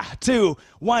 2,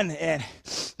 1, and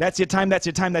that's your time.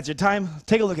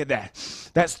 Take a look at that.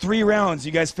 That's 3 rounds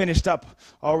you guys finished up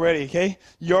already, okay?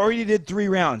 You already did 3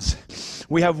 rounds.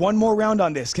 We have 1 more round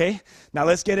on this, okay? Now,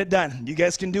 let's get it done. You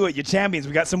guys can do it. You're champions.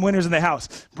 We got some winners in the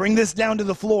house. Bring this down to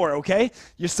the floor, okay?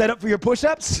 You're set up for your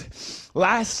push-ups.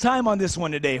 Last time on this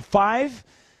one today. 5,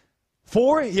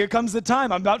 4, here comes the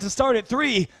time. I'm about to start at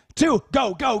 3, 2,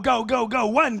 go.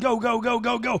 1,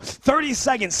 go. 30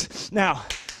 seconds. Now,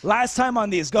 last time on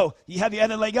these, go. You have your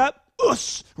other leg up.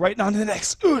 Oosh. Right onto the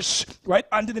next. Oosh. Right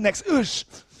onto the next. Oosh.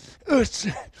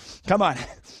 Come on.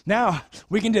 Now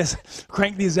we can just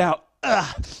crank these out.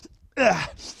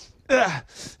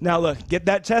 Now look, get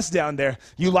that chest down there.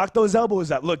 You lock those elbows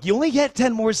up. Look, you only get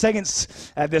 10 more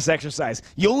seconds at this exercise.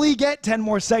 You only get 10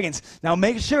 more seconds. Now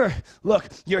make sure, look,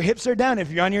 your hips are down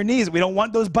if you're on your knees. We don't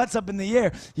want those butts up in the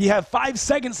air. You have 5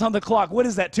 seconds on the clock. What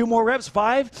is that, 2 more reps?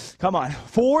 5? Come on,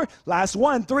 4, last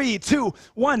 1, 3, 2,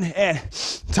 1, and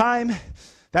time.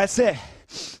 That's it.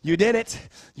 You did it.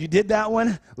 You did that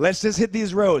one. Let's just hit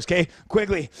these rows, okay?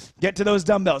 Quickly, get to those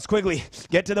dumbbells. Quickly,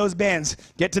 get to those bands.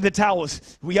 Get to the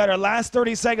towels. We got our last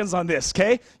 30 seconds on this,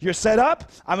 okay? You're set up.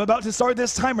 I'm about to start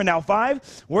this timer now.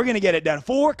 5. We're going to get it done.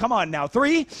 4. Come on now.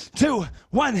 3, 2,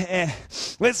 1, and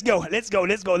let's go. Let's go.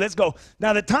 Let's go. Let's go.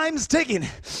 Now the time's ticking,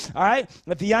 all right?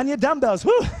 With the on your dumbbells.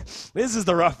 Whew. This is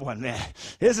the rough one, man.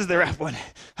 This is the rough one.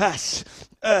 Hush.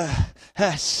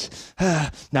 Hush.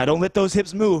 Now don't let those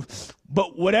hips move.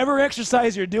 But whatever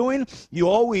exercise you're doing, you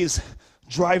always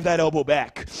drive that elbow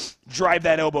back. Drive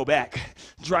that elbow back.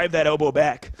 Drive that elbow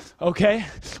back. Okay?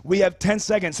 We have 10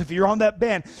 seconds. If you're on that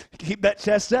band, keep that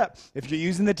chest up. If you're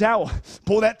using the towel,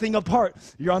 pull that thing apart.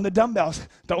 You're on the dumbbells.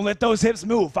 Don't let those hips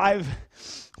move. 5,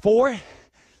 4,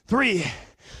 3,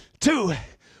 2,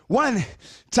 1.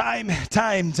 Time.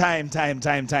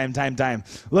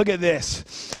 Look at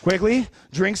this. Quickly,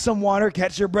 drink some water,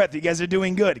 catch your breath. You guys are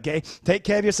doing good, okay? Take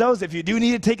care of yourselves. If you do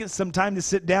need to take some time to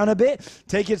sit down a bit,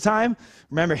 take your time.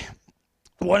 Remember,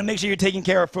 you want to make sure you're taking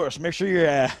care of first. Make sure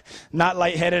you're not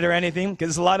lightheaded or anything, because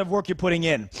it's a lot of work you're putting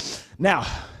in. Now,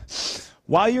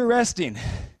 while you're resting,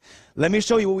 let me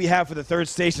show you what we have for the third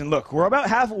station. Look, we're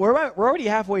already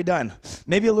halfway done.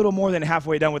 Maybe a little more than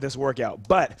halfway done with this workout,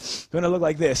 but it's going to look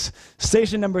like this.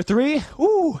 Station number 3,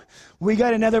 we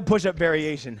got another push-up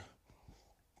variation.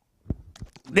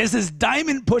 This is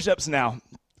diamond push-ups now.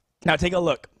 Now take a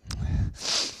look.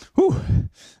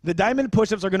 The diamond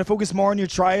push-ups are going to focus more on your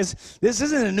tries. This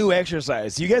isn't a new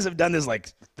exercise. You guys have done this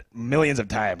like millions of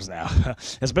times now,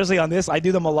 especially on this. I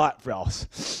do them a lot for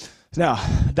else. Now,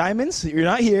 diamonds, you're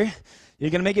not here. You're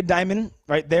going to make a diamond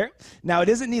right there. Now, it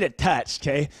doesn't need a touch,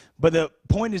 okay? But the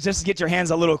point is just to get your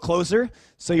hands a little closer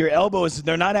so your elbows,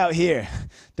 they're not out here.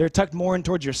 They're tucked more in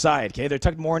towards your side, okay? They're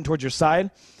tucked more in towards your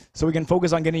side so we can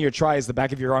focus on getting your tries, the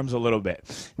back of your arms a little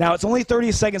bit. Now, it's only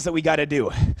 30 seconds that we got to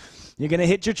do. You're going to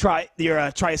hit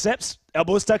your triceps,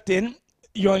 elbows tucked in.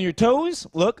 You're on your toes.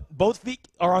 Look, both feet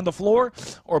are on the floor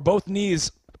or both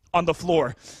knees on the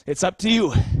floor. It's up to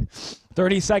you.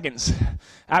 30 seconds.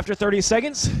 After 30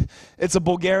 seconds, it's a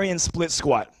Bulgarian split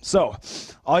squat. So,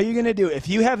 all you're going to do, if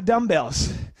you have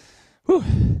dumbbells,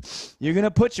 you're going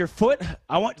to put your foot,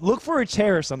 look for a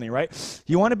chair or something, right?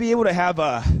 You want to be able to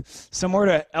have somewhere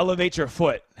to elevate your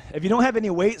foot. If you don't have any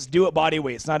weights, do it body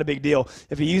weight. It's not a big deal.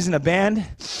 If you're using a band,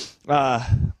 I'll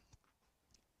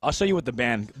show you with the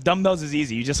band. Dumbbells is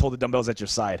easy. You just hold the dumbbells at your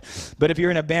side. But if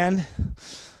you're in a band,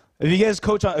 if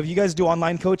you guys do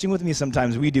online coaching with me,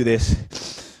 sometimes we do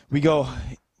this. We go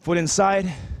foot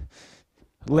inside,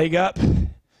 leg up,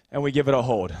 and we give it a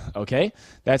hold, okay?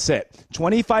 That's it.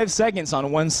 25 seconds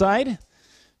on one side,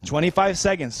 25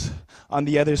 seconds on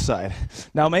the other side.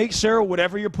 Now make sure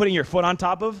whatever you're putting your foot on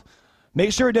top of,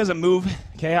 make sure it doesn't move,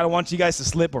 okay? I don't want you guys to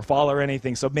slip or fall or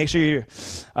anything, so make sure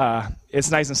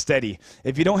it's nice and steady.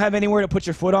 If you don't have anywhere to put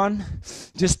your foot on,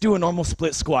 just do a normal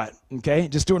split squat, okay?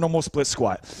 Just do a normal split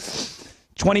squat.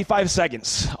 25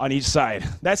 seconds on each side.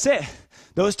 That's it.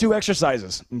 Those 2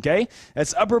 exercises, okay?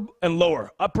 That's upper and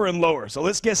lower. So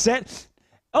let's get set.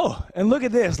 Oh, and look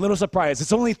at this, little surprise.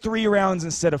 It's only 3 rounds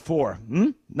instead of 4.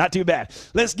 Not too bad.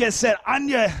 Let's get set on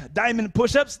your diamond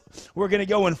push-ups. We're going to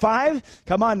go in 5.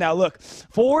 Come on now, look.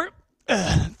 4,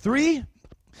 3,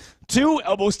 2,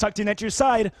 elbows tucked in at your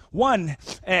side. 1,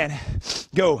 and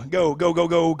go.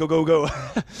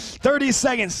 30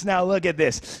 seconds. Now look at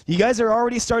this. You guys are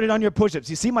already started on your push-ups.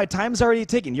 You see my time's already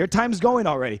ticking. Your time's going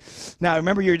already. Now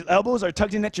remember, your elbows are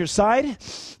tucked in at your side.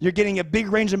 You're getting a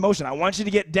big range of motion. I want you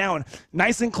to get down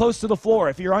nice and close to the floor.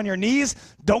 If you're on your knees,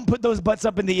 don't put those butts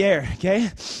up in the air, okay?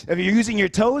 If you're using your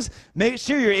toes, make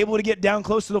sure you're able to get down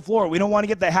close to the floor. We don't want to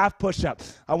get the half push-up.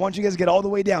 I want you guys to get all the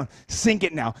way down. Sink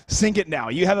it now. Sink it now.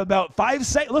 You have about 5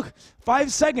 seconds. Look,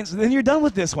 5 seconds, and then you're done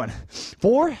with this one.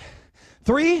 4,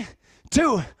 3,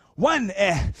 2, 1,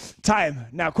 time.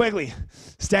 Now quickly,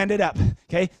 stand it up,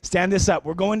 okay? Stand this up.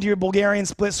 We're going to your Bulgarian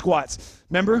split squats.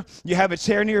 Remember, you have a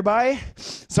chair nearby,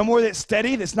 somewhere that's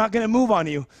steady, that's not going to move on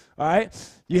you, all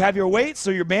right? You have your weights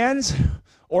or your bands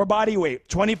or body weight.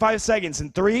 25 seconds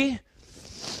in 3,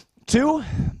 2,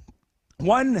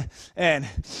 1, and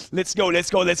let's go, let's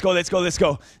go, let's go, let's go, let's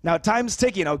go. Now time's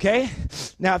ticking, okay?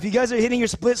 Now if you guys are hitting your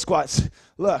split squats,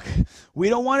 look, we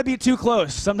don't want to be too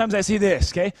close. Sometimes I see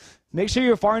this, okay? Make sure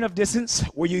you're far enough distance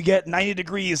where you get 90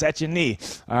 degrees at your knee.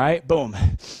 All right, boom.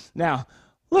 Now,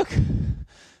 look,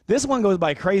 this one goes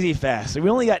by crazy fast. So we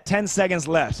only got 10 seconds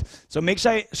left. So make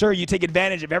sure you take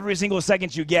advantage of every single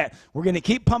second you get. We're going to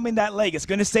keep pumping that leg. It's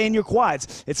going to stay in your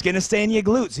quads. It's going to stay in your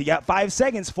glutes. You got 5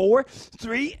 seconds. 4,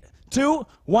 3, 2,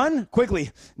 1,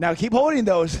 quickly. Now keep holding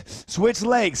those. Switch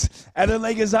legs. Other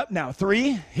leg is up now.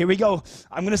 3, here we go.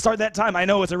 I'm going to start that time. I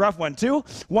know it's a rough one. 2,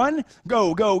 1,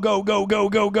 go, go, go, go, go,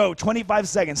 go, go. 25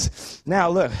 seconds. Now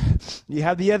look, you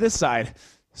have the other side.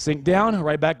 Sink down,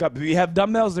 right back up. If you have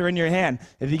dumbbells, they're in your hand.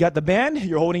 If you got the band,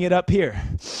 you're holding it up here.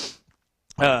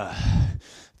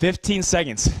 15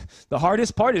 seconds. The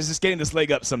hardest part is just getting this leg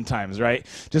up sometimes, right?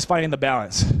 Just finding the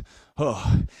balance.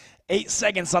 8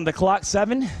 seconds on the clock.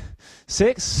 7,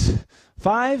 6,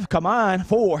 5, come on.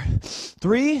 4,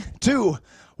 3, 2,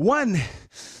 1.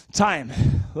 Time.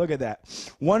 Look at that.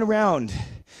 1 round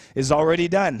is already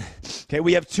done. Okay,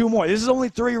 we have 2 more. This is only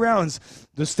 3 rounds.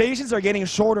 The stations are getting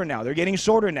shorter now. They're getting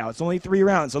shorter now. It's only 3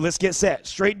 rounds. So let's get set.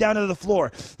 Straight down to the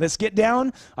floor. Let's get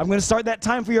down. I'm going to start that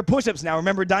time for your push-ups now.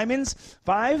 Remember diamonds?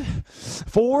 5,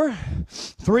 4,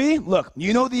 3. Look,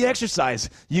 you know the exercise.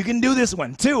 You can do this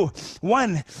one. 2,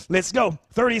 1. Let's go.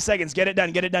 30 seconds. Get it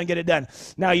done. Get it done. Get it done.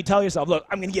 Now you tell yourself, look,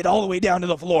 I'm going to get all the way down to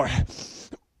the floor.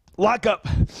 Lock up.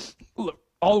 Look.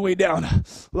 All the way down.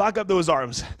 Lock up those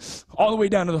arms. All the way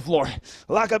down to the floor.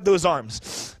 Lock up those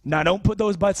arms. Now don't put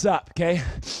those butts up, okay?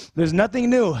 There's nothing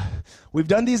new. We've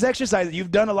done these exercises.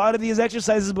 You've done a lot of these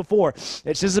exercises before.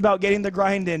 It's just about getting the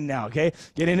grind in now, okay?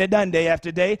 Getting it done day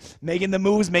after day, making the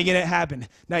moves, making it happen.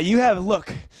 Now you have,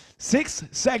 look, 6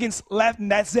 seconds left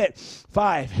and that's it.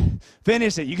 5,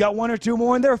 finish it. You got 1 or 2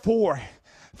 more in there. 4,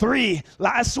 3,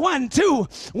 last 1, 2,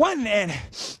 1, and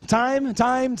time,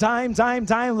 time, time, time,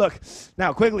 time. Look,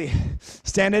 now quickly,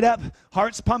 stand it up,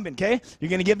 heart's pumping, okay? You're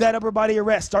going to give that upper body a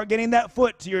rest. Start getting that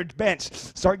foot to your bench.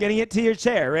 Start getting it to your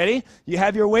chair. Ready? You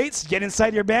have your weights. Get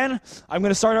inside your band. I'm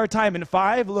going to start our time in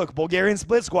 5. Look, Bulgarian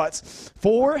split squats.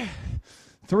 4,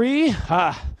 3,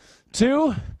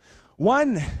 2,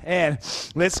 1, and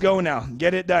let's go now.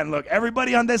 Get it done. Look,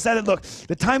 everybody on this side, look,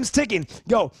 the time's ticking.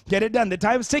 Go, get it done. The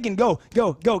time's ticking. Go,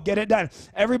 go, go, get it done.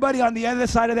 Everybody on the other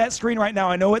side of that screen right now,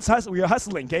 I know it's we're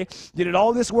hustling, okay? You did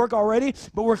all this work already,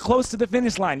 but we're close to the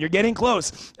finish line. You're getting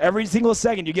close. Every single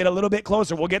second, you get a little bit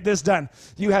closer. We'll get this done.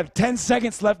 You have 10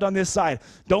 seconds left on this side.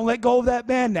 Don't let go of that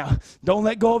band now. Don't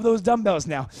let go of those dumbbells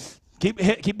now. Keep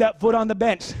that foot on the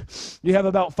bench. You have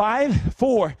about 5,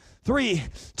 4, 3,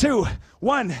 2,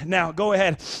 1. Now go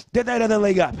ahead. Get that other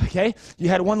leg up, okay? You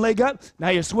had one leg up. Now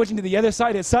you're switching to the other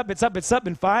side. It's up, it's up, it's up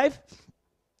in 5.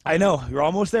 I know, you're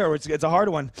almost there. It's a hard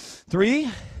one. 3,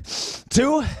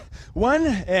 2, 1,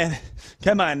 and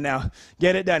come on now.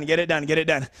 Get it done, get it done, get it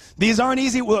done. These aren't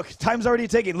easy. Look, time's already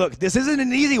ticking. Look, this isn't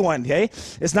an easy one, okay?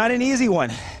 It's not an easy one.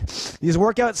 These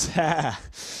workouts,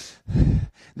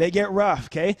 they get rough,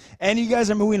 okay? And you guys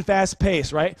are moving fast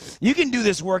pace, right? You can do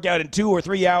this workout in 2 or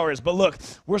 3 hours, but look,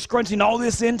 we're scrunching all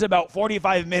this into about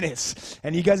 45 minutes,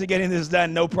 and you guys are getting this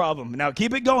done, no problem. Now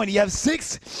keep it going. You have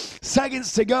 6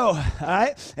 seconds to go, all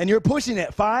right? And you're pushing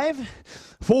it. 5,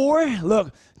 4,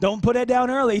 look, don't put it down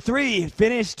early. 3,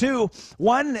 finish. 2,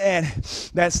 1, and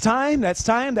that's time, that's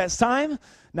time, that's time.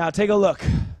 Now take a look.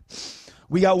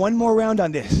 We got one more round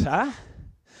on this, huh?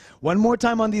 One more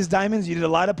time on these diamonds. You did a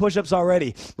lot of push-ups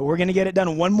already, but we're going to get it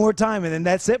done one more time, and then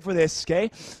that's it for this,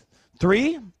 okay?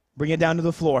 3, bring it down to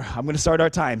the floor. I'm going to start our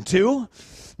time. 2,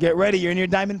 get ready. You're in your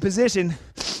diamond position.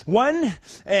 1,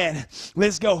 and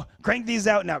let's go. Crank these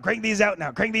out now. Crank these out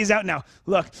now. Crank these out now.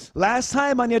 Look, last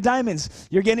time on your diamonds.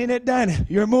 You're getting it done.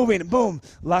 You're moving. Boom.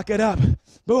 Lock it up.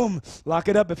 Boom. Lock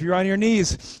it up. If you're on your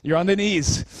knees, you're on the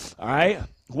knees. All right?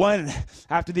 One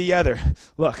after the other.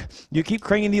 Look, you keep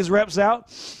cranking these reps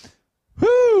out.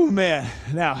 Whoo, man.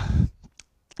 Now,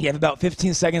 you have about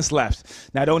 15 seconds left.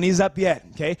 Now, don't ease up yet,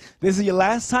 okay? This is your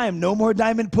last time. No more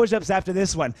diamond push-ups after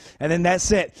this one. And then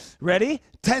that's it. Ready?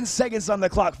 10 seconds on the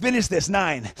clock. Finish this.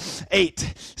 9,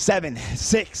 8, 7,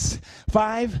 6,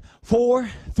 5, 4,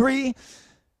 3,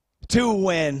 2,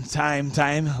 and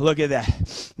time. Look at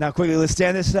that. Now, quickly, let's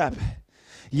stand this up.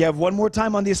 You have one more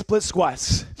time on these split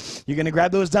squats. You're going to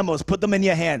grab those dumbbells, put them in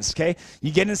your hands, okay?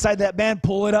 You get inside that band,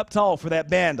 pull it up tall for that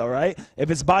band, all right? If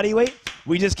it's body weight,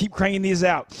 we just keep cranking these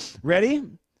out. Ready?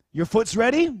 Your foot's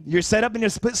ready. You're set up in your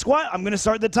split squat. I'm going to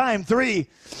start the time. 3,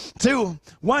 2,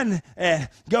 1, and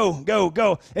go, go,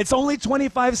 go. It's only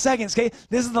 25 seconds, okay?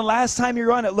 This is the last time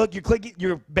you're on it. Look, you're clicking,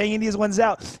 you're banging these ones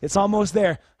out. It's almost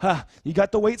there. You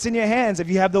got the weights in your hands if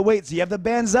you have the weights. You have the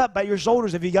bands up by your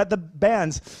shoulders if you got the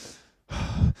bands.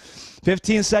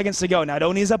 15 seconds to go. Now,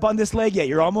 don't ease up on this leg yet.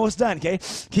 You're almost done, okay?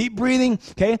 Keep breathing,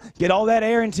 okay? Get all that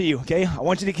air into you, okay? I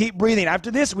want you to keep breathing. After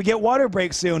this, we get water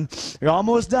break soon. You're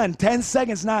almost done. 10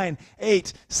 seconds. 9,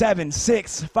 8, 7,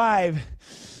 6, 5,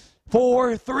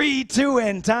 4, 3, 2,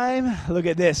 and time. Look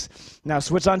at this. Now,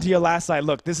 switch on to your last side.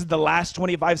 Look, this is the last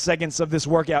 25 seconds of this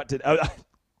workout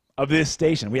of this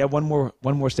station. We have one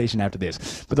more station after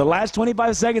this. But the last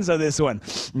 25 seconds of this one,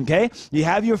 okay? You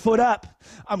have your foot up.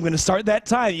 I'm going to start that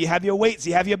time. You have your weights.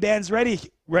 You have your bands ready.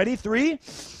 Ready? 3,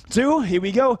 2, here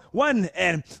we go. 1,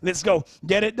 and let's go.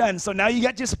 Get it done. So now you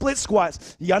got your split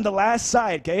squats. You're on the last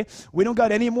side, okay? We don't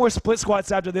got any more split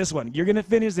squats after this one. You're going to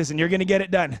finish this, and you're going to get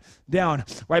it done. Down,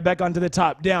 right back onto the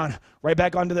top. Down, right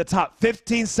back onto the top.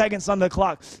 15 seconds on the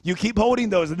clock. You keep holding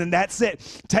those, and then that's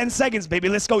it. 10 seconds, baby.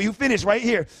 Let's go. You finish right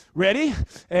here. Ready?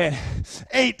 And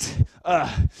 8,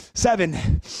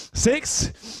 7,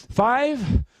 6,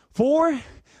 5, 4,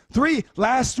 3,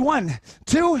 last 1,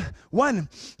 2, 1,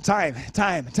 time.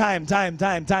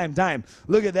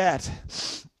 Look at that.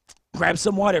 Grab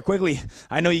some water quickly.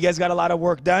 I know you guys got a lot of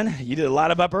work done. You did a lot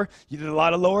of upper. You did a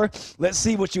lot of lower. Let's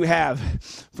see what you have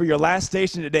for your last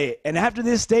station today. And after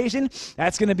this station,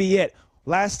 that's going to be it.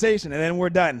 Last station, and then we're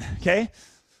done, okay?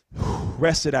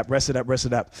 Rest it up, rest it up, rest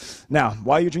it up. Now,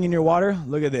 while you're drinking your water,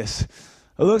 look at this.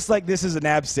 It looks like this is an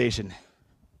ab station.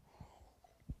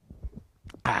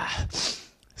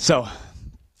 So,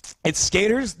 it's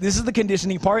skaters. This is the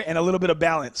conditioning part and a little bit of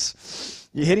balance.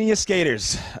 You're hitting your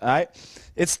skaters, all right?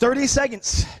 It's 30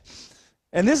 seconds.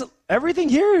 And everything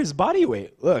here is body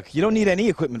weight. Look, you don't need any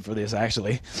equipment for this,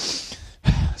 actually.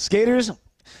 Skaters.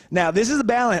 Now, this is the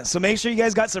balance, so make sure you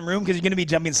guys got some room because you're going to be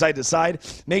jumping side to side.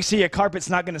 Make sure your carpet's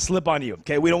not going to slip on you,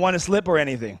 okay? We don't want to slip or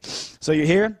anything. So you're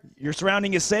here. Your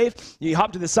surrounding is safe. You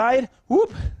hop to the side.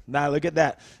 Whoop. Now, look at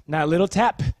that. Now, a little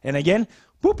tap. And again.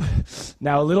 Boop.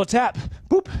 Now a little tap.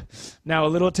 Boop. Now a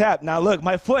little tap. Now look,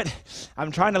 my foot,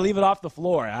 I'm trying to leave it off the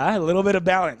floor. A little bit of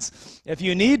balance. If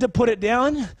you need to put it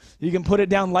down, you can put it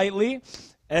down lightly.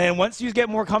 And once you get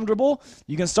more comfortable,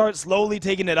 you can start slowly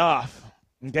taking it off.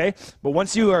 Okay? But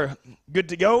once you are good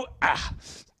to go,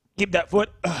 keep that foot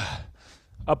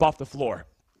up off the floor.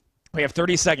 We have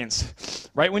 30 seconds.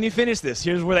 Right when you finish this,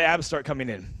 here's where the abs start coming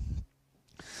in.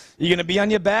 You're going to be on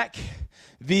your back,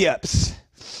 V-ups.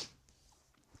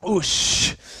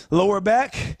 Oosh. Lower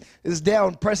back is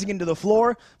down, pressing into the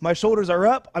floor. My shoulders are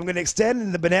up. I'm going to extend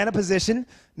in the banana position.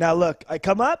 Now look, I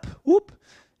come up, whoop,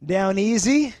 down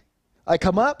easy. I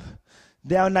come up,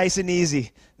 down nice and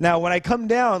easy. Now when I come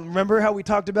down, remember how we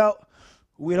talked about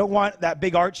we don't want that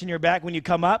big arch in your back when you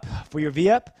come up for your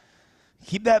V-up?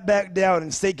 Keep that back down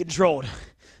and stay controlled.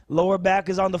 Lower back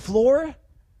is on the floor.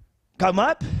 Come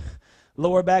up.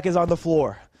 Lower back is on the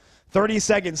floor. 30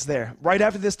 seconds there. Right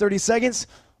after this 30 seconds,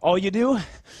 all you do,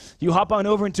 you hop on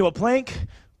over into a plank,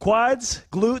 quads,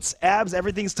 glutes, abs,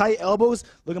 everything's tight, elbows.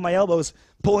 Look at my elbows,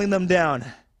 pulling them down.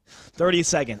 30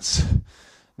 seconds.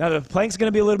 Now the plank's going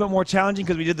to be a little bit more challenging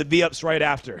because we did the V-ups right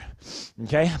after.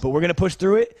 Okay, but we're going to push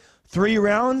through it. 3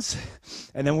 rounds,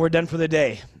 and then we're done for the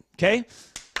day. Okay,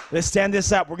 let's stand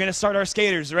this up. We're going to start our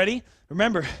skaters. Ready?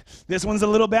 Remember, this one's a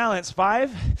little balanced.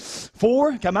 5,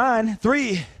 4, come on,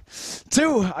 3,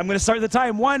 2, I'm going to start the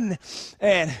time. 1,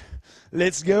 and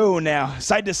let's go now.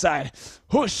 Side to side.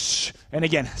 Whoosh. And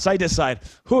again, side to side.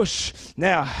 Whoosh.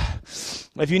 Now,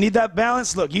 if you need that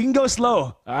balance, look, you can go slow,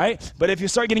 all right? But if you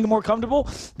start getting more comfortable,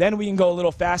 then we can go a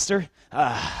little faster.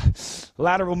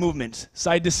 Lateral movement,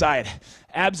 side to side.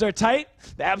 Abs are tight.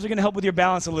 The abs are going to help with your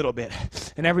balance a little bit.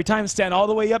 And every time, stand all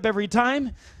the way up every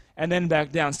time, and then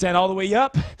back down. Stand all the way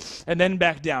up, and then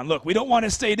back down. Look, we don't want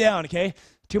to stay down, okay?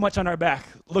 Too much on our back.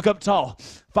 Look up tall.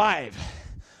 5,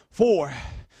 4,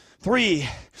 3,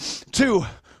 2,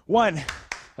 1.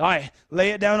 All right,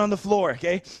 lay it down on the floor,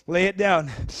 okay? Lay it down.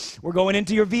 We're going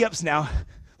into your V-ups now.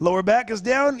 Lower back is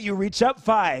down. You reach up.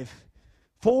 5,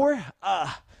 4,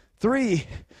 3,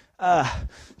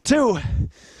 2,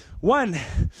 1,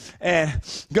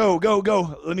 and go, go,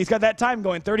 go. Let me get that time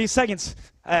going. 30 seconds.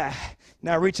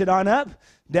 Now reach it on up.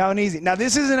 Down easy. Now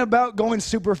this isn't about going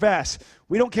super fast.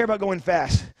 We don't care about going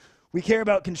fast. We care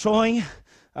about controlling.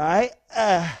 All right.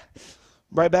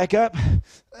 Right back up.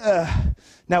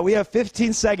 Now we have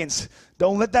 15 seconds.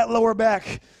 Don't let that lower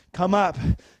back come up.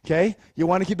 Okay. You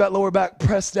want to keep that lower back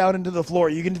pressed down into the floor.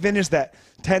 You can finish that.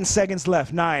 10 seconds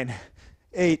left. 9,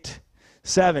 8,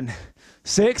 7,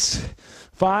 6,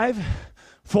 5,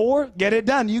 4. Get it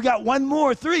done. You got one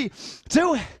more. 3,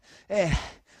 2, and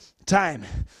time.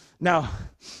 Now,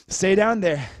 stay down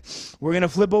there. We're going to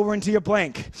flip over into your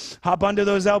plank. Hop onto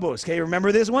those elbows. Okay,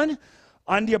 remember this one?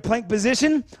 Onto your plank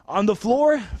position, on the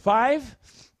floor. 5,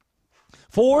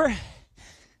 4,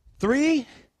 3,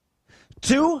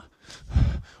 2,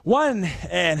 1,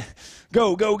 and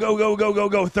go, go, go, go, go, go,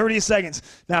 go. 30 seconds.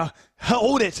 Now,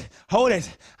 hold it. Hold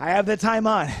it. I have the time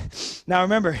on. Now,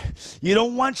 remember, you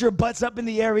don't want your butts up in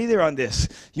the air either on this.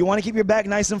 You want to keep your back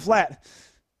nice and flat.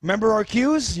 Remember our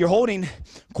cues? You're holding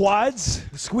quads.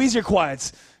 Squeeze your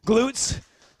quads. Glutes.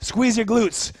 Squeeze your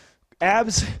glutes.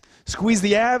 Abs. Squeeze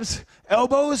the abs.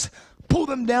 Elbows. Pull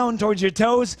them down towards your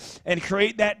toes and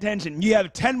create that tension. You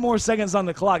have 10 more seconds on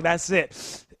the clock. That's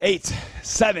it. 8,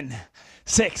 7,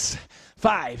 6,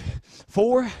 5,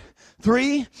 4,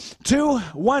 3, 2,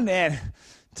 1, and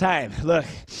time. Look,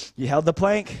 you held the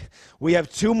plank. We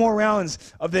have 2 more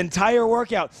rounds of the entire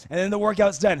workout, and then the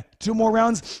workout's done. 2 more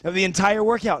rounds of the entire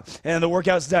workout, and then the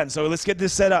workout's done. So let's get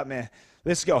this set up, man.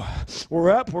 Let's go.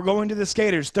 We're up. We're going to the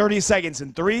skaters. 30 seconds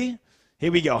in 3.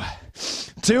 Here we go.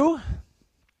 2,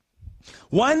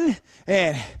 1,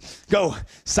 and go.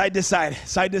 Side to side,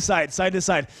 side to side, side to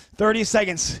side. 30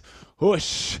 seconds.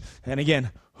 Whoosh. And again.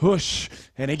 Whoosh.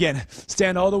 And again.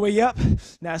 Stand all the way up.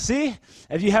 Now see,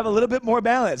 if you have a little bit more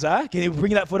balance, huh? Can you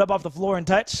bring that foot up off the floor and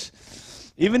touch?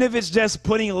 Even if it's just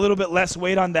putting a little bit less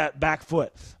weight on that back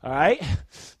foot. All right?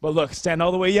 But look, stand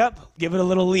all the way up. Give it a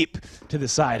little leap to the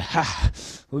side. Ha.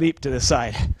 Leap to the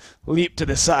side. Leap to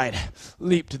the side.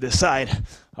 Leap to the side.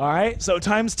 All right? So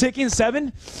time's ticking.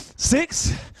 7,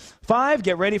 6, 5.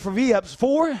 Get ready for V-ups.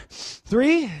 4,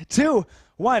 3, 2,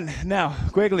 1. Now,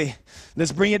 quickly,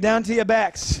 let's bring it down to your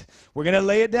backs. We're going to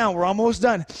lay it down. We're almost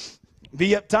done.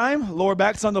 V-up time. Lower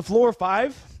back's on the floor.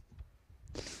 5.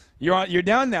 You're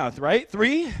down now, right?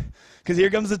 3, because here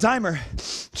comes the timer.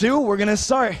 2, we're going to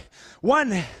start.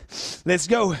 1, let's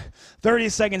go. 30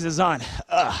 seconds is on.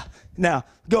 Now,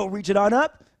 go. Reach it on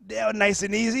up. Down nice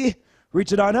and easy.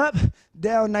 Reach it on up.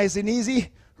 Down nice and easy.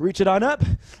 Reach it on up.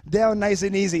 Down nice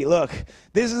and easy. Look,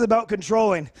 this is about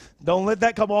controlling. Don't let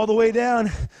that come all the way down.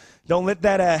 Don't let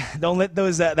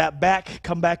that back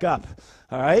come back up.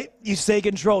 All right? You stay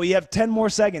control. You have 10 more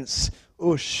seconds.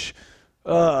 Oosh.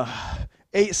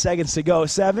 8 seconds to go.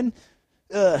 7,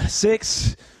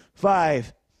 6,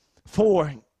 5,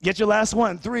 4. Get your last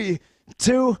one. 3,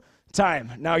 2,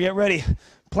 time. Now get ready.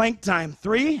 Plank time.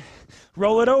 3,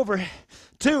 roll it over.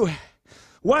 2,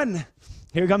 1.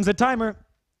 Here comes the timer.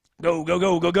 Go, go,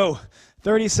 go, go, go.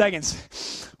 30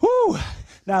 seconds. Woo!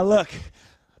 Now look,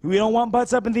 we don't want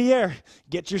butts up in the air.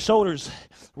 Get your shoulders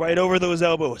right over those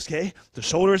elbows, okay? The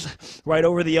shoulders right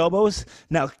over the elbows.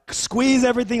 Now squeeze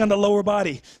everything on the lower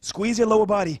body. Squeeze your lower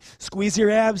body. Squeeze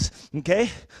your abs, okay?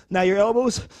 Now your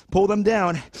elbows, pull them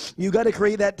down. You got to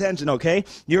create that tension, okay?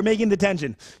 You're making the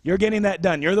tension. You're getting that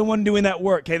done. You're the one doing that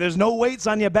work, okay? There's no weights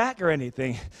on your back or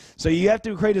anything. So you have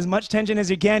to create as much tension as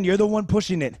you can. You're the one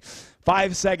pushing it.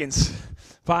 5 seconds.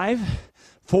 5,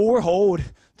 4, hold.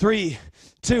 3,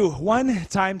 2, 1.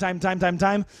 Time, time, time, time,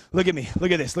 time. Look at me.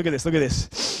 Look at this. Look at this. Look at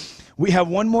this. We have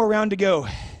one more round to go.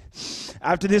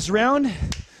 After this round,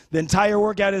 the entire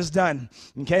workout is done.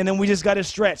 Okay, and then we just got to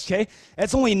stretch, okay?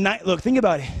 That's only look, think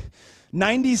about it.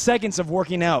 90 seconds of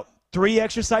working out. 3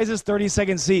 exercises, 30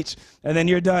 seconds each, and then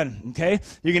you're done, okay?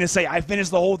 You're going to say, I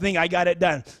finished the whole thing. I got it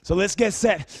done. So let's get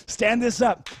set. Stand this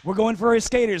up. We're going for our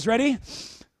skaters. Ready?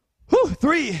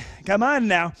 3, come on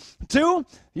now. 2,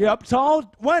 you're up tall.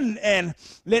 1, and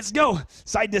let's go.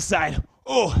 Side to side.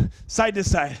 Oh, side to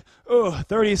side. Oh,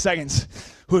 30 seconds.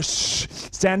 Whoosh.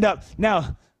 Stand up.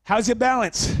 Now, how's your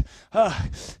balance? Are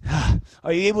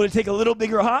you able to take a little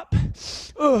bigger hop?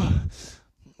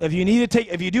 If you do need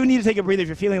to take a breather, if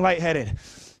you're feeling lightheaded,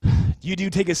 you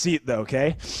do take a seat though,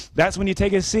 okay? That's when you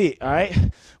take a seat, all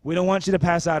right? We don't want you to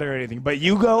pass out or anything, but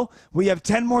you go. We have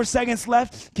 10 more seconds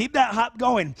left. Keep that hop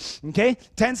going, okay?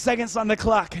 10 seconds on the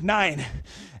clock. 9,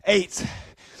 8,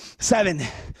 7,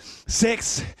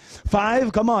 6,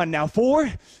 5. Come on now.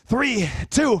 4, 3,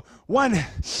 2, 1.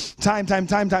 Time, time,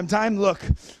 time, time, time. Look,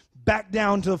 back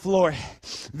down to the floor.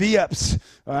 V-ups,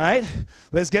 all right?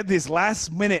 Let's get this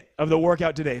last minute of the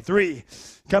workout today. 3,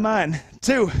 come on.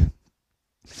 2,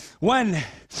 1,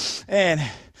 and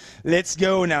Let's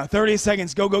go now. 30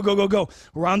 seconds. Go, go, go, go, go.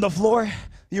 We're on the floor.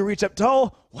 You reach up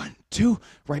tall. 1, 2,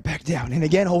 right back down. And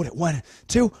again, hold it. 1,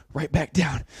 2, right back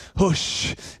down.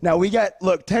 Whoosh. Now we got,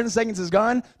 look, 10 seconds is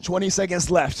gone, 20 seconds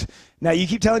left. Now you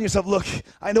keep telling yourself, look,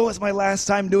 I know it's my last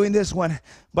time doing this one,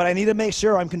 but I need to make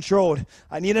sure I'm controlled.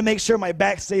 I need to make sure my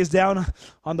back stays down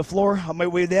on the floor on my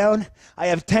way down. I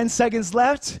have 10 seconds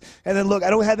left. And then look, I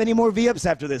don't have any more V-ups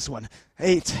after this one.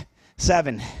 8,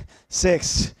 7,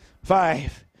 6,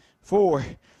 5, 4,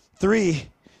 3,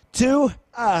 2,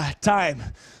 time.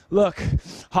 Look,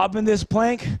 hop in this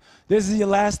plank. This is your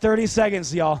last 30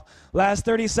 seconds, y'all. Last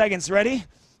 30 seconds. Ready?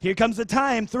 Here comes the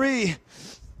time. 3,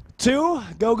 2,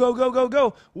 go, go, go, go,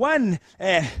 go. 1,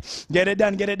 get it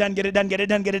done, get it done, get it done, get it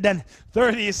done, get it done.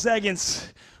 30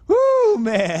 seconds. Woo,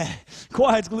 man.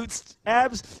 Quads, glutes,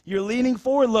 abs, you're leaning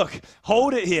forward. Look,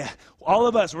 hold it here. All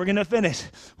of us, we're going to finish.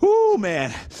 Woo,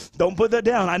 man. Don't put that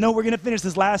down. I know we're going to finish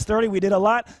this last 30. We did a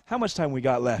lot. How much time we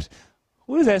got left?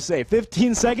 What does that say?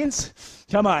 15 seconds?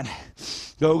 Come on.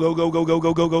 Go, go, go, go, go,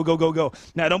 go, go, go, go, go, go.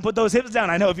 Now, don't put those hips down.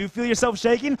 I know if you feel yourself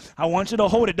shaking, I want you to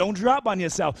hold it. Don't drop on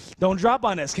yourself. Don't drop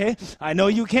on us, okay? I know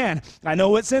you can. I know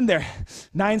what's in there.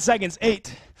 9 seconds.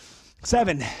 8,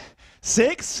 7,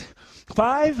 6,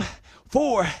 5,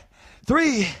 4,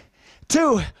 3,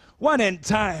 2, 1, and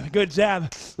time. Good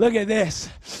job. Look at this.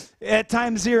 At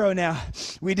time 0 now.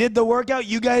 We did the workout.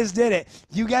 You guys did it.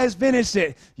 You guys finished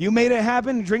it. You made it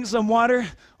happen. Drink some water.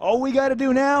 All we got to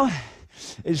do now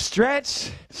is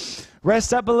stretch,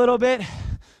 rest up a little bit.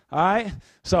 All right?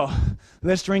 So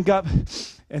let's drink up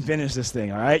and finish this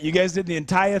thing. All right? You guys did the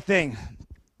entire thing.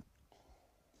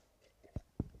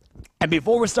 And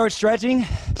before we start stretching,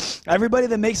 everybody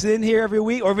that makes it in here every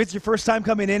week, or if it's your first time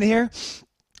coming in here,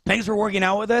 thanks for working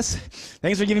out with us.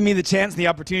 Thanks for giving me the chance and the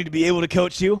opportunity to be able to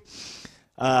coach you.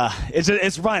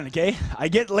 It's fun, okay? I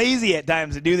get lazy at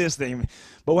times to do this thing,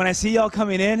 but when I see y'all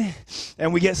coming in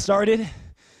and we get started,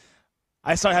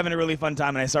 I start having a really fun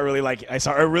time, and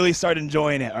I really start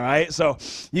enjoying it, all right? So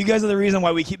you guys are the reason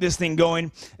why we keep this thing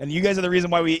going, and you guys are the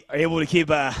reason why we are able to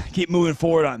keep moving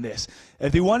forward on this.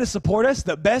 If you want to support us,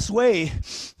 the best way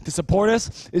to support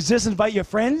us is just invite your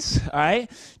friends, all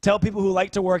right? Tell people who like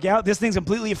to work out. This thing's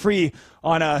completely free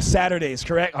on Saturdays,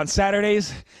 correct? On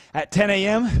Saturdays at 10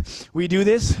 a.m., we do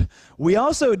this. We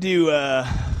also do,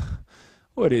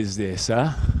 what is this,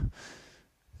 huh?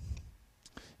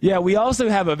 Yeah, we also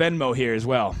have a Venmo here as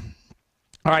well.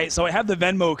 All right, so I have the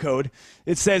Venmo code.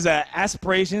 It says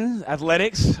Aspirations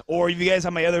Athletics, or if you guys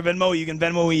have my other Venmo, you can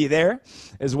Venmo me there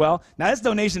as well. Now, that's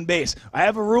donation-based. I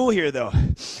have a rule here, though.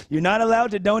 You're not allowed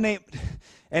to donate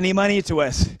any money to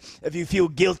us if you feel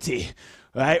guilty,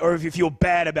 right? Or if you feel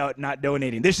bad about not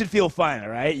donating. This should feel fun, all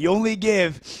right? You only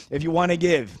give if you want to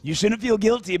give. You shouldn't feel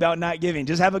guilty about not giving.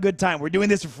 Just have a good time. We're doing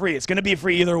this for free. It's going to be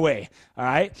free either way, all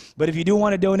right? But if you do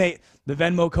want to donate, the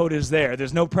Venmo code is there.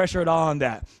 There's no pressure at all on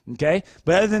that, okay?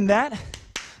 But other than that,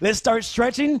 let's start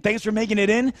stretching. Thanks for making it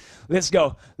in. Let's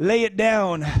go. Lay it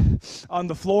down on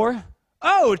the floor.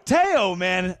 Oh, Teo,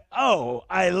 man. Oh,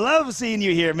 I love seeing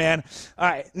you here, man. All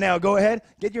right, now go ahead.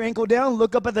 Get your ankle down.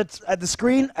 Look up at the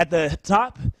screen at the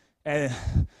top and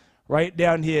right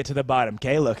down here to the bottom,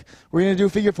 okay? Look, we're going to do a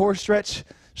figure 4 stretch.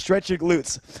 Stretch your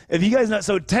glutes. If you guys not,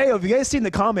 so Teo, if you guys seen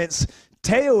the comments,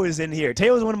 Teo is in here.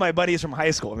 Teo is one of my buddies from high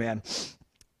school, man.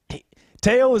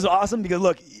 Teo is awesome because,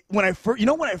 look, when I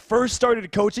first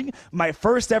started coaching, my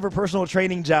first ever personal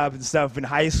training job and stuff in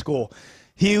high school,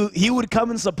 he would come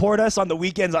and support us on the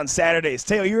weekends on Saturdays.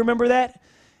 Teo, you remember that?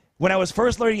 When I was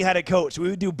first learning how to coach, we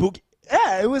would do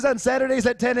it was on Saturdays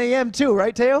at 10 a.m. too,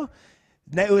 right, Teo?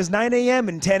 It was 9 a.m.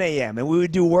 and 10 a.m., and we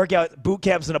would do workout boot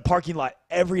camps in a parking lot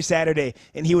every Saturday,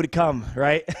 and he would come,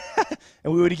 right?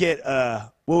 And we would get,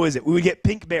 what was it? We would get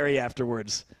Pinkberry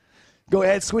afterwards. Go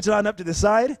ahead, switch it on up to the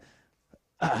side.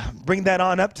 Bring that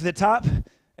on up to the top,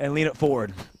 and lean it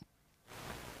forward.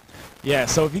 Yeah,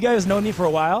 so if you guys know me for a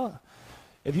while,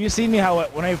 if you've seen me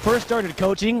when I first started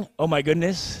coaching, oh my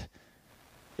goodness,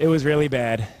 it was really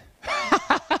bad.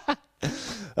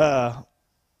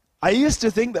 I used to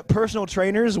think that personal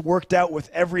trainers worked out with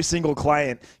every single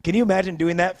client. Can you imagine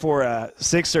doing that for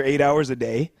 6 or 8 hours a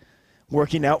day?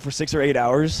 Working out for 6 or 8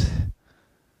 hours?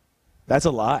 That's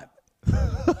a lot.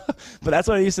 But that's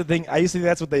what I used to think. I used to think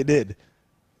that's what they did.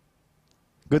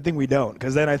 Good thing we don't,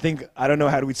 because then I don't know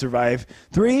how do we survive.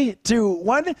 3, 2,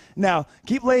 1. Now,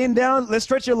 keep laying down. Let's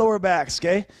stretch your lower backs,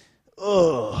 okay?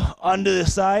 Onto the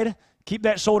side. Keep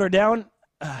that shoulder down.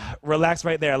 Relax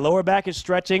right there. Lower back is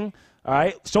stretching. All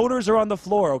right? Shoulders are on the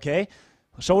floor, okay?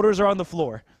 Shoulders are on the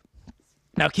floor.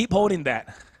 Now, keep holding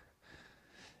that.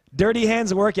 Dirty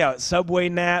hands workout, Subway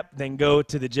nap, then go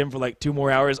to the gym for like 2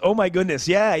 more hours. Oh my goodness,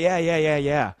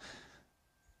 yeah.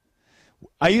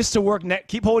 I used to work,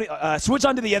 keep holding, switch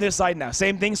onto the other side now.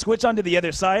 Same thing, switch onto the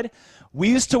other side. I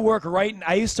used to work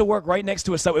right next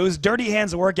to a Subway. It was dirty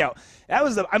hands workout.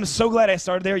 I'm so glad I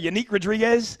started there. Yannick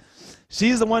Rodriguez,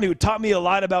 she's the one who taught me a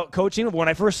lot about coaching when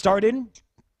I first started,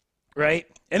 right?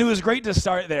 And it was great to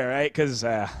start there, right? Because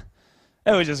it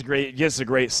was just great, just a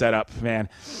great setup, man.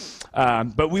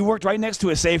 But we worked right next to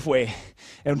a Safeway.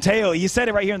 And Teo, you said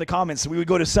it right here in the comments. We would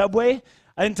go to Subway.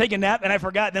 I didn't take a nap, and I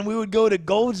forgot. Then we would go to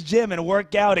Gold's Gym and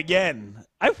work out again.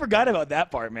 I forgot about that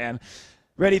part, man.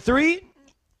 Ready? 3,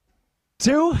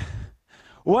 2,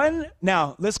 1.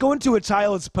 Now, let's go into a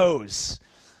child's pose.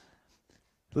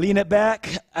 Lean it back,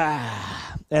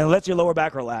 and let your lower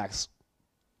back relax.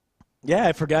 Yeah,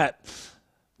 I forgot.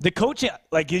 The coaching,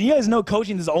 like you guys know,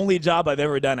 coaching is the only job I've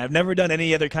ever done. I've never done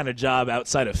any other kind of job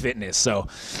outside of fitness, so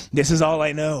this is all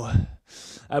I know.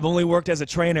 I've only worked as a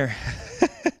trainer.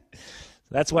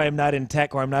 That's why I'm not in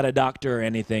tech, or I'm not a doctor or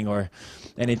anything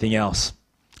else.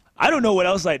 I don't know what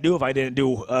else I'd do if I didn't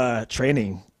do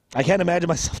training. I can't imagine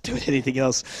myself doing anything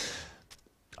else.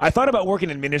 I thought about working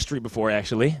in ministry before,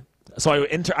 actually. So I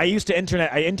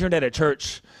interned at a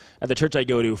church, at the church I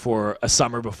go to, for a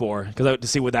summer before, to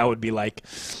see what that would be like.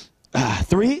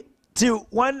 3, 2,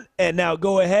 1, and now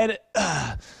go ahead.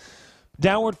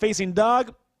 Downward facing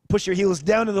dog. Push your heels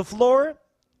down to the floor.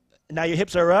 Now your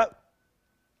hips are up.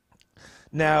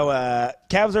 Now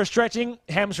calves are stretching,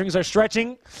 hamstrings are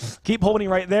stretching. Keep holding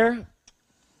right there.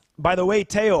 By the way,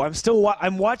 Teo,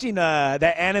 I'm watching that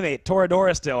anime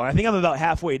Toradora still. I think I'm about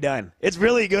halfway done. It's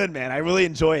really good, man. I really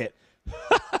enjoy it.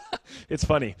 It's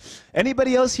funny.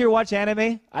 Anybody else here watch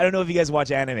anime? I don't know if you guys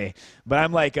watch anime,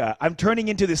 but I'm turning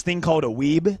into this thing called a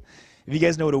weeb. If you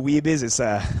guys know what a weeb is, it's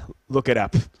look it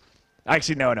up.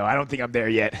 Actually, no, I don't think I'm there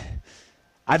yet.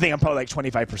 I think I'm probably like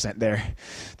 25% there.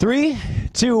 3,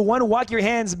 2, 1. Walk your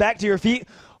hands back to your feet.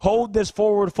 Hold this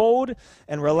forward fold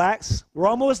and relax. We're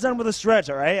almost done with the stretch,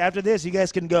 all right? After this, you guys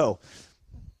can go.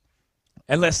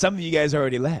 Unless some of you guys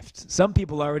already left. Some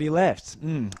people already left.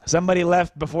 Somebody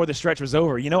left before the stretch was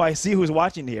over. You know, I see who's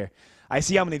watching here. I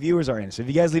see how many viewers are in. So if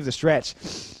you guys leave the stretch,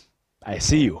 I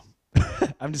see you.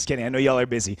 I'm just kidding. I know y'all are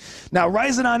busy. Now,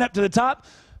 rising on up to the top.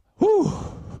 Whew.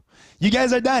 You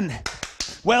guys are done.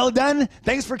 Well done.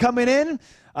 Thanks for coming in.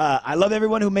 I love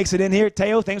everyone who makes it in here.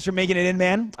 Teo, thanks for making it in,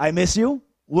 man. I miss you.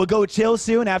 We'll go chill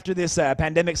soon after this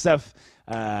pandemic stuff,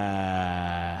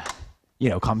 calms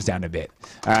down a bit.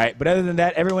 All right. But other than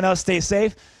that, everyone else stay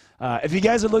safe. If you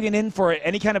guys are looking in for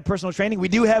any kind of personal training, we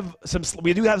do have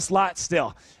slots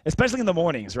still, especially in the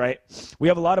mornings, right? We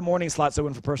have a lot of morning slots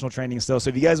open for personal training still. So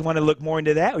if you guys want to look more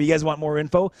into that, or you guys want more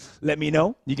info, let me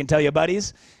know. You can tell your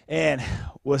buddies, and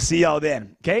we'll see y'all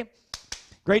then. Okay?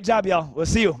 Great job, y'all. We'll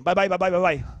see you.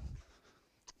 Bye-bye.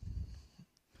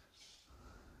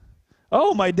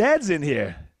 Oh, my dad's in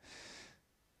here.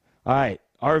 All right,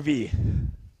 RV.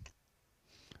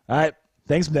 All right,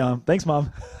 thanks,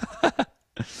 Mom.